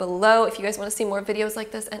button down below if you guys want to see more videos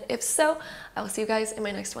like this. And if so, I will see you guys in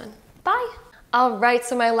my next one. Bye. All right,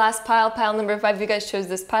 so my last pile, pile number 5, if you guys chose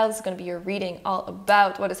this pile, this is going to be your reading all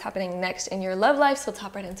about what is happening next in your love life. So let's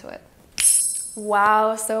hop right into it.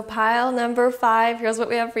 Wow, so pile number 5, here's what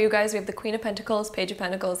we have for you guys. We have the Queen of Pentacles, Page of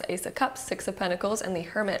Pentacles, Ace of Cups, 6 of Pentacles, and the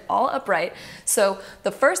Hermit all upright. So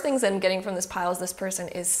the first things I'm getting from this pile is this person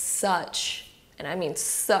is such, and I mean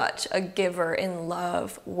such, a giver in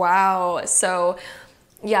love. Wow. So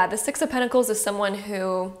yeah, the 6 of Pentacles is someone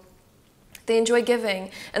who they enjoy giving.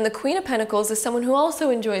 And the Queen of Pentacles is someone who also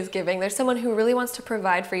enjoys giving. There's someone who really wants to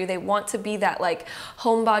provide for you. They want to be that like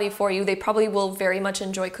homebody for you. They probably will very much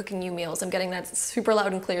enjoy cooking you meals. I'm getting that super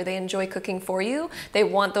loud and clear. They enjoy cooking for you. They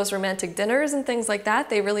want those romantic dinners and things like that.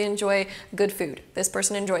 They really enjoy good food. This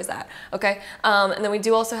person enjoys that, okay? And then we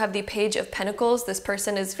do also have the Page of Pentacles. This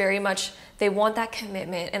person is very much, they want that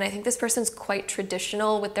commitment. And I think this person's quite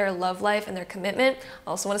traditional with their love life and their commitment. I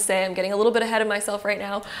also want to say I'm getting a little bit ahead of myself right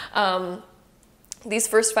now. These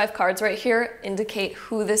first 5 cards right here indicate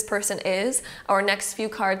who this person is. Our next few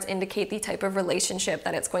cards indicate the type of relationship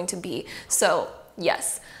that it's going to be. So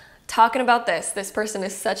yes, talking about this person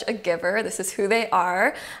is such a giver. This is who they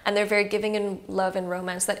are. And they're very giving in love and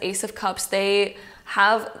romance. That Ace of Cups, they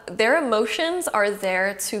have, their emotions are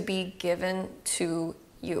there to be given to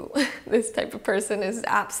you. This type of person is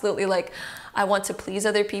absolutely like, I want to please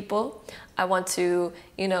other people. I want to,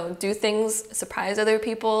 you know, do things, surprise other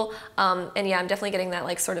people. And yeah, I'm definitely getting that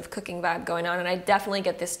like sort of cooking vibe going on. And I definitely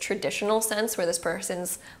get this traditional sense where this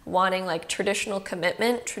person's wanting like traditional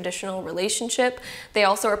commitment, traditional relationship. They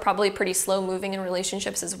also are probably pretty slow moving in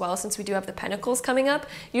relationships as well, since we do have the Pentacles coming up.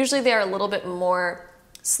 Usually they are a little bit more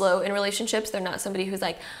slow in relationships. They're not somebody who's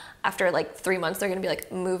like, after like 3 months, they're gonna be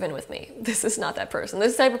like, move in with me. This is not that person.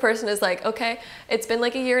 This type of person is like, okay, it's been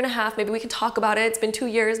like a year and a half, maybe we can talk about it. It's been 2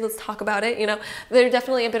 years, let's talk about it. You know, they're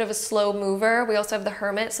definitely a bit of a slow mover. We also have the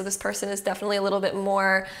Hermit, so this person is definitely a little bit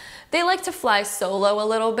more, they like to fly solo a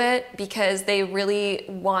little bit because they really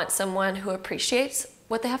want someone who appreciates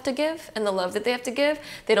what they have to give and the love that they have to give.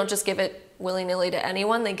 They don't just give it willy-nilly to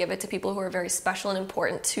anyone. They give it to people who are very special and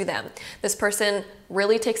important to them. This person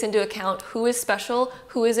really takes into account who is special,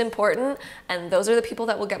 who is important, and those are the people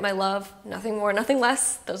that will get my love. Nothing more, nothing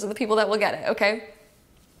less. Those are the people that will get it, okay?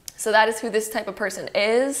 So that is who this type of person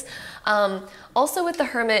is. Also with the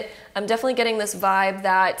Hermit, I'm definitely getting this vibe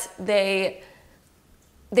that they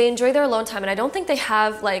enjoy their alone time, and I don't think they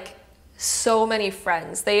have like so many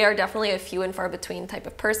friends. They are definitely a few and far between type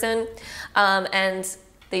of person, and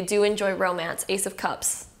they do enjoy romance. Ace of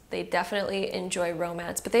Cups. They definitely enjoy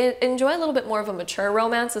romance, but they enjoy a little bit more of a mature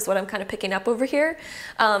romance is what I'm kind of picking up over here.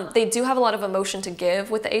 They do have a lot of emotion to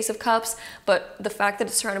give with the Ace of Cups, but the fact that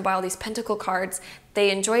it's surrounded by all these pentacle cards,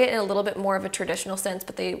 they enjoy it in a little bit more of a traditional sense,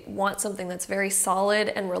 but they want something that's very solid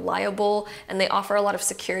and reliable, and they offer a lot of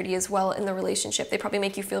security as well in the relationship. They probably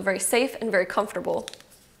make you feel very safe and very comfortable.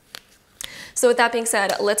 So with that being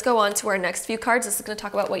said, let's go on to our next few cards. This is going to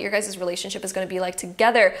talk about what your guys' relationship is going to be like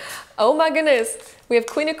together. Oh my goodness. We have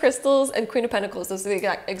Queen of Crystals and Queen of Pentacles. Those are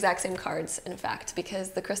the exact same cards, in fact,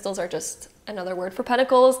 because the crystals are just another word for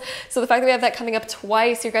pentacles. So the fact that we have that coming up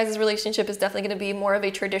twice, your guys' relationship is definitely going to be more of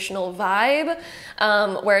a traditional vibe,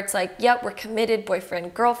 where it's like, yep, we're committed,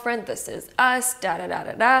 boyfriend, girlfriend, this is us,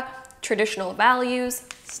 da-da-da-da-da, traditional values,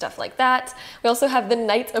 stuff like that. We also have the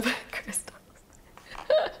Knight of Crystals.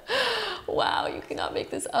 Wow, you cannot make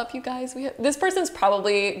this up, you guys. This person's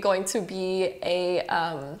probably going to be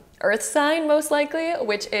a earth sign, most likely,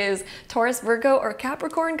 which is Taurus, Virgo, or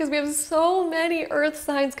Capricorn, because we have so many earth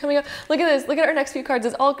signs coming up. Look at this. Look at our next few cards.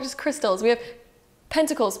 It's all just crystals. We have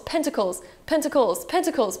Pentacles, Pentacles, Pentacles,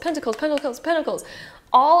 Pentacles, Pentacles, Pentacles, Pentacles.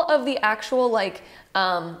 All of the actual like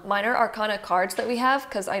minor arcana cards that we have,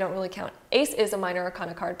 because I don't really count. Ace is a minor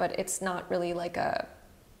arcana card, but it's not really like a,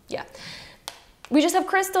 yeah. We just have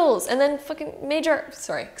crystals, and then fucking major,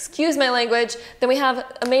 sorry, excuse my language. Then we have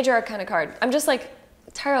a major arcana card. I'm just like,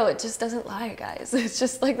 tarot, it just doesn't lie, guys. It's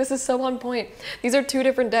just like, this is so on point. These are two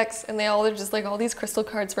different decks, and they all are just like all these crystal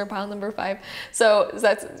cards for pile number 5. So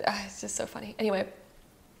that's, it's just so funny. Anyway,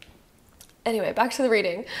 back to the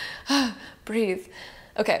reading. Breathe.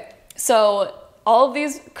 Okay, so all of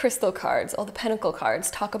these crystal cards, all the pentacle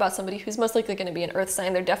cards, talk about somebody who's most likely going to be an earth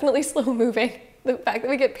sign. They're definitely slow moving. The fact that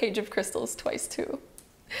we get Page of Crystals twice too.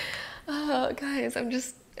 Oh, guys,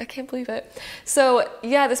 I can't believe it. So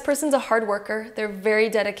yeah, this person's a hard worker. They're very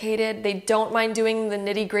dedicated. They don't mind doing the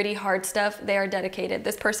nitty gritty hard stuff. They are dedicated.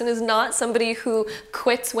 This person is not somebody who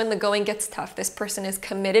quits when the going gets tough. This person is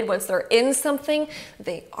committed. Once they're in something,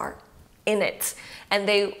 they are in it, and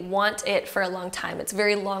they want it for a long time. It's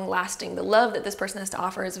very long lasting. The love that this person has to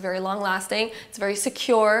offer is very long lasting. It's very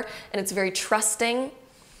secure, and it's very trusting.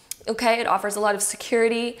 Okay, it offers a lot of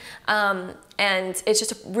security, and it's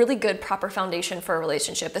just a really good, proper foundation for a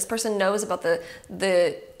relationship. This person knows about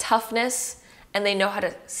the toughness, and they know how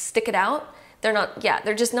to stick it out.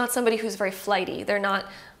 They're just not somebody who's very flighty. They're not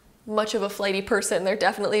much of a flighty person. They're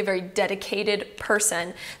definitely a very dedicated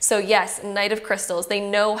person. So yes, Knight of Crystals, they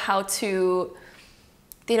know how to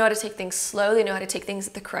take things slow. They know how to take things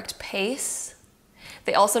at the correct pace.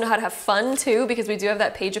 They also know how to have fun too, because we do have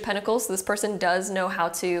that Page of Pentacles. So this person does know how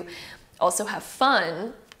to also have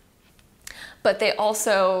fun, but they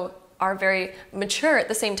also are very mature at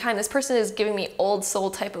the same time. This person is giving me old soul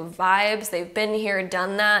type of vibes. They've been here,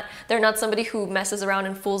 done that. They're not somebody who messes around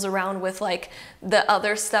and fools around with like the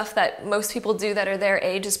other stuff that most people do that are their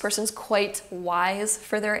age. This person's quite wise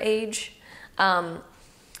for their age,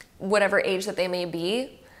 whatever age that they may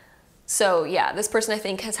be. So yeah, this person I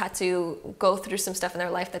think has had to go through some stuff in their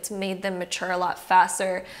life that's made them mature a lot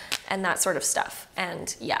faster and that sort of stuff.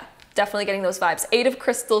 And yeah, definitely getting those vibes. 8 of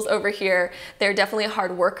Crystals over here. They're definitely a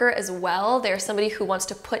hard worker as well. They're somebody who wants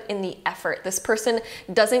to put in the effort. This person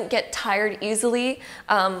doesn't get tired easily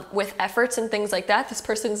with efforts and things like that. This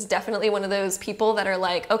person's definitely one of those people that are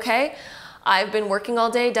like, okay, I've been working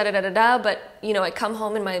all day, da-da-da-da-da, but you know, I come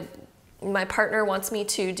home and my partner wants me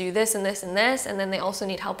to do this and this and this, and then they also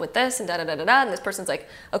need help with this and da-da-da-da-da, and this person's like,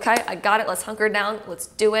 okay, I got it, let's hunker down, let's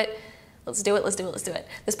do it. Let's do it, let's do it, let's do it.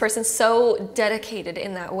 This person's so dedicated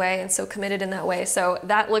in that way and so committed in that way. So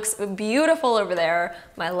that looks beautiful over there,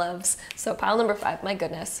 my loves. So pile number 5, my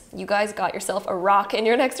goodness. You guys got yourself a rock in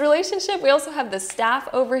your next relationship. We also have the Staff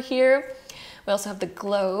over here. We also have the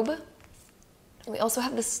Globe. And we also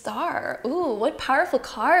have the Star. Ooh, what powerful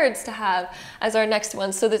cards to have as our next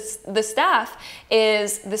one. So the Staff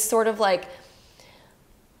is this sort of like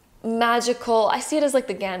magical, I see it as like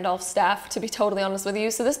the Gandalf staff, to be totally honest with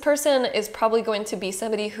you. So this person is probably going to be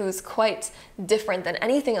somebody who's quite different than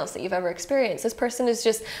anything else that you've ever experienced. This person is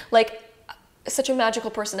just like such a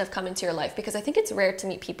magical person to have come into your life, because I think it's rare to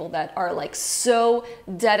meet people that are like so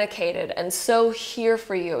dedicated and so here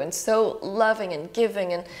for you and so loving and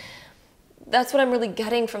giving, and that's what I'm really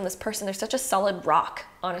getting from this person. They're such a solid rock,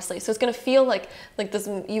 honestly. So it's gonna feel like this,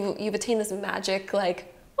 you've attained this magic,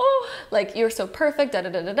 like, oh, like you're so perfect, da da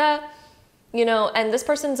da da da. you know, and this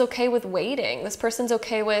person's okay with waiting. This person's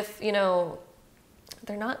okay with, you know,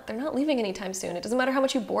 they're not leaving anytime soon. It doesn't matter how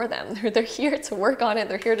much you bore them. They're here to work on it.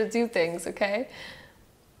 They're here to do things, okay?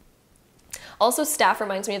 Also, staff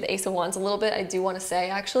reminds me of the Ace of Wands a little bit, I do want to say,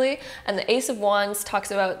 actually. And the Ace of Wands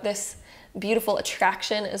talks about this beautiful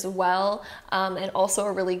attraction as well, and also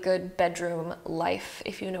a really good bedroom life,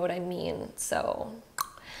 if you know what I mean. So,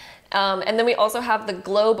 and then we also have the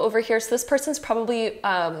globe over here. So this person's probably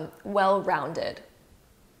well-rounded.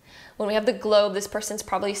 When we have the globe, this person's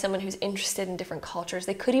probably someone who's interested in different cultures.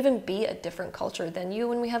 They could even be a different culture than you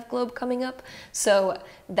when we have globe coming up. So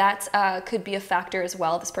that could be a factor as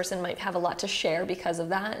well. This person might have a lot to share because of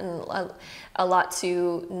that, and a lot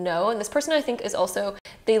to know. And this person, I think, is also,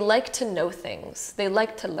 they like to know things. They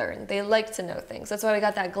like to learn. They like to know things. That's why we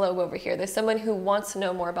got that globe over here. There's someone who wants to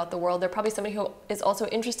know more about the world. They're probably somebody who is also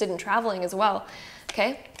interested in traveling as well,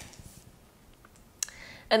 okay?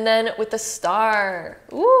 And then with the star,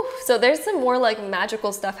 ooh, so there's some more like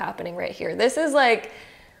magical stuff happening right here. This is like,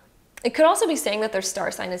 it could also be saying that their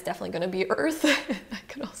star sign is definitely going to be Earth. That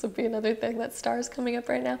could also be another thing, that star is coming up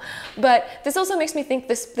right now. But this also makes me think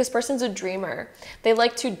this person's a dreamer. They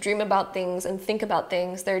like to dream about things and think about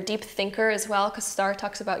things. They're a deep thinker as well, because star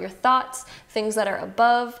talks about your thoughts, things that are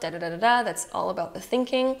above, da-da-da-da-da. That's all about the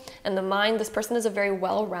thinking and the mind. This person is a very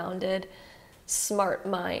well-rounded, smart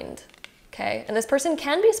mind. Okay, and this person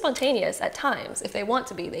can be spontaneous at times if they want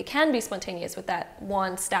to be. They can be spontaneous with that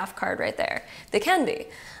wand staff card right there. They can be,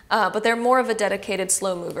 but they're more of a dedicated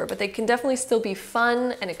slow mover. But they can definitely still be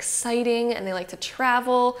fun and exciting, and they like to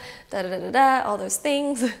travel, da-da-da-da-da, all those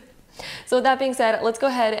things. So with that being said, let's go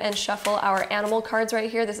ahead and shuffle our animal cards right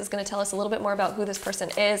here. This is going to tell us a little bit more about who this person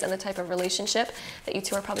is and the type of relationship that you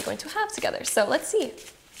two are probably going to have together. So let's see.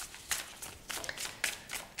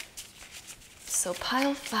 So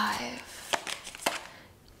pile 5.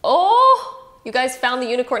 Oh, you guys found the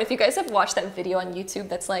unicorn. If you guys have watched that video on YouTube,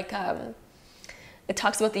 that's like, it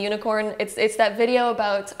talks about the unicorn. It's that video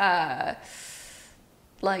about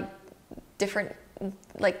like different,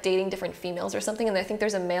 like dating different females or something. And I think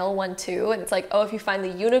there's a male one too. And it's like, oh, if you find the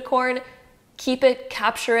unicorn, keep it,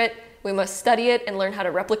 capture it. We must study it and learn how to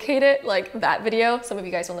replicate it. Like that video. Some of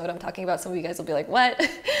you guys will know what I'm talking about. Some of you guys will be like, what?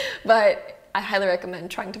 But I highly recommend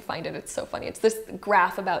trying to find it. It's so funny. It's this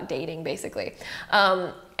graph about dating, basically.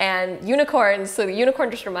 And unicorns, so the unicorn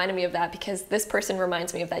just reminded me of that, because this person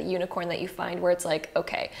reminds me of that unicorn that you find where it's like,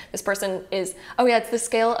 okay, this person is, oh yeah, it's the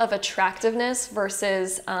scale of attractiveness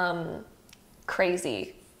versus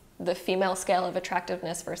crazy. The female scale of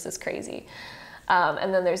attractiveness versus crazy.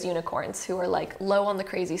 And then there's unicorns who are like low on the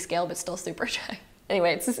crazy scale, but still super attractive.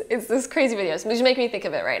 Anyway, it's this crazy video. So just make me think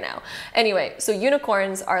of it right now. Anyway, so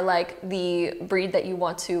unicorns are like the breed that you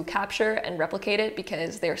want to capture and replicate it,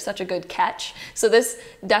 because they're such a good catch. So this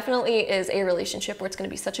definitely is a relationship where it's going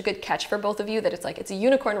to be such a good catch for both of you that it's like, it's a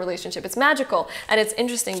unicorn relationship. It's magical. And it's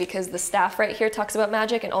interesting because the staff right here talks about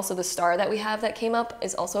magic, and also the star that we have that came up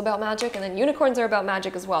is also about magic. And then unicorns are about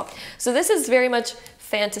magic as well. So this is very much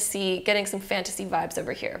fantasy, getting some fantasy vibes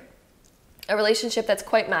over here. A relationship that's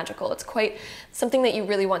quite magical. It's quite something that you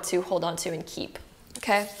really want to hold on to and keep,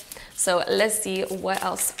 okay? So let's see what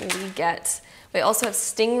else we get. We also have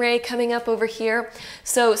Stingray coming up over here.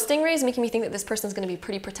 So Stingray is making me think that this person's gonna be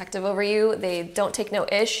pretty protective over you. They don't take no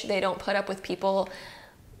ish. They don't put up with people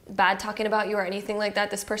bad talking about you or anything like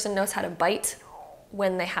that. This person knows how to bite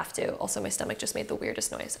when they have to. Also, my stomach just made the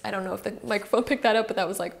weirdest noise. I don't know if the microphone picked that up, but that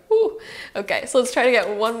was like, whoo. Okay, so let's try to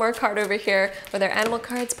get one more card over here with our animal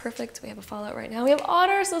cards. Perfect. We have a fallout right now. We have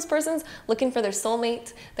otters. Those person's looking for their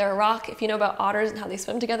soulmate. They're a rock. If you know about otters and how they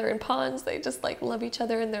swim together in ponds, they just like love each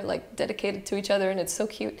other, and they're like dedicated to each other, and it's so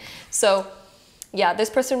cute. So yeah, this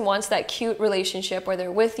person wants that cute relationship where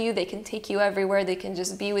they're with you. They can take you everywhere. They can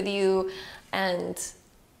just be with you. And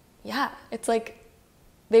yeah, it's like,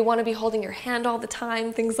 they want to be holding your hand all the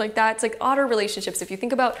time, things like that. It's like otter relationships. If you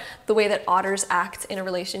think about the way that otters act in a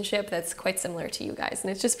relationship, that's quite similar to you guys. And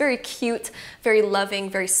it's just very cute, very loving,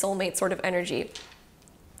 very soulmate sort of energy.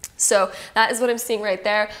 So that is what I'm seeing right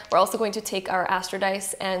there. We're also going to take our Astro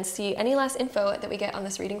Dice and see any last info that we get on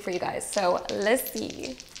this reading for you guys. So let's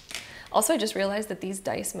see. Also, I just realized that these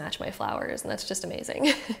dice match my flowers, and that's just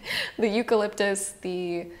amazing. The eucalyptus,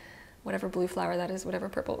 the whatever blue flower that is, whatever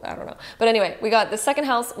purple, I don't know. But anyway, we got the second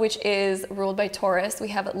house, which is ruled by Taurus. We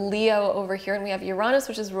have Leo over here, and we have Uranus,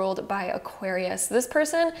 which is ruled by Aquarius. This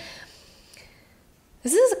person,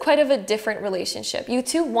 this is quite of a different relationship. You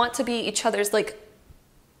two want to be each other's like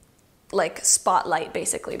spotlight,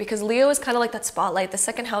 basically, because Leo is kind of like that spotlight. The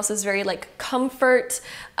second house is very like comfort.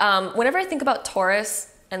 Whenever I think about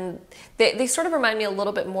Taurus, and they sort of remind me a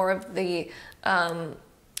little bit more of the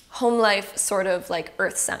home life sort of like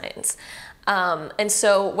earth signs. And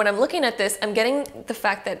so when I'm looking at this, I'm getting the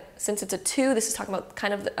fact that since it's a 2, this is talking about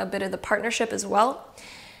kind of a bit of the partnership as well.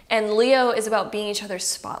 And Leo is about being each other's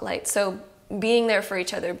spotlight. So being there for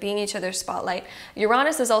each other, being each other's spotlight.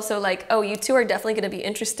 Uranus is also like, oh, you two are definitely going to be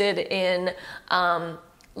interested in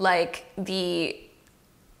like the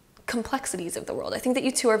complexities of the world. I think that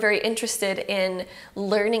you two are very interested in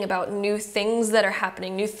learning about new things that are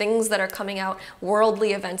happening, new things that are coming out,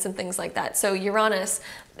 worldly events and things like that. So Uranus,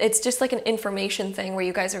 it's just like an information thing where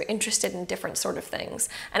you guys are interested in different sort of things.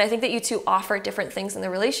 And I think that you two offer different things in the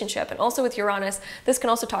relationship. And also with Uranus, this can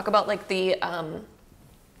also talk about like the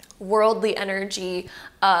worldly energy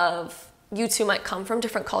of you two might come from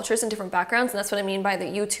different cultures and different backgrounds, and that's what I mean by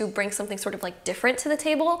that you two bring something sort of like different to the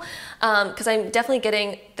table, because I'm definitely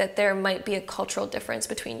getting that there might be a cultural difference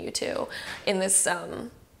between you two in this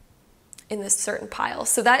certain pile.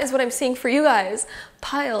 So that is what I'm seeing for you guys.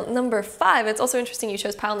 Pile number 5. It's also interesting you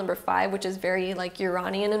chose pile number 5, which is very like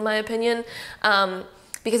Uranian in my opinion.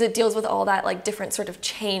 Because it deals with all that like different sort of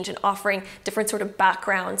change and offering different sort of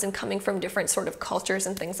backgrounds and coming from different sort of cultures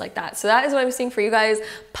and things like that. So that is what I'm seeing for you guys.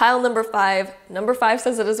 Pile number 5. Number 5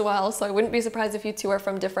 says it as well, so I wouldn't be surprised if you two are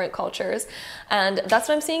from different cultures. And that's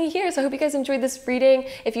what I'm seeing here. So I hope you guys enjoyed this reading.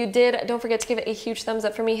 If you did, don't forget to give it a huge thumbs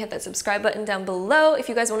up for me. Hit that subscribe button down below if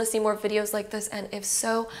you guys want to see more videos like this. And if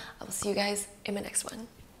so, I will see you guys in my next one.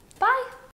 Bye!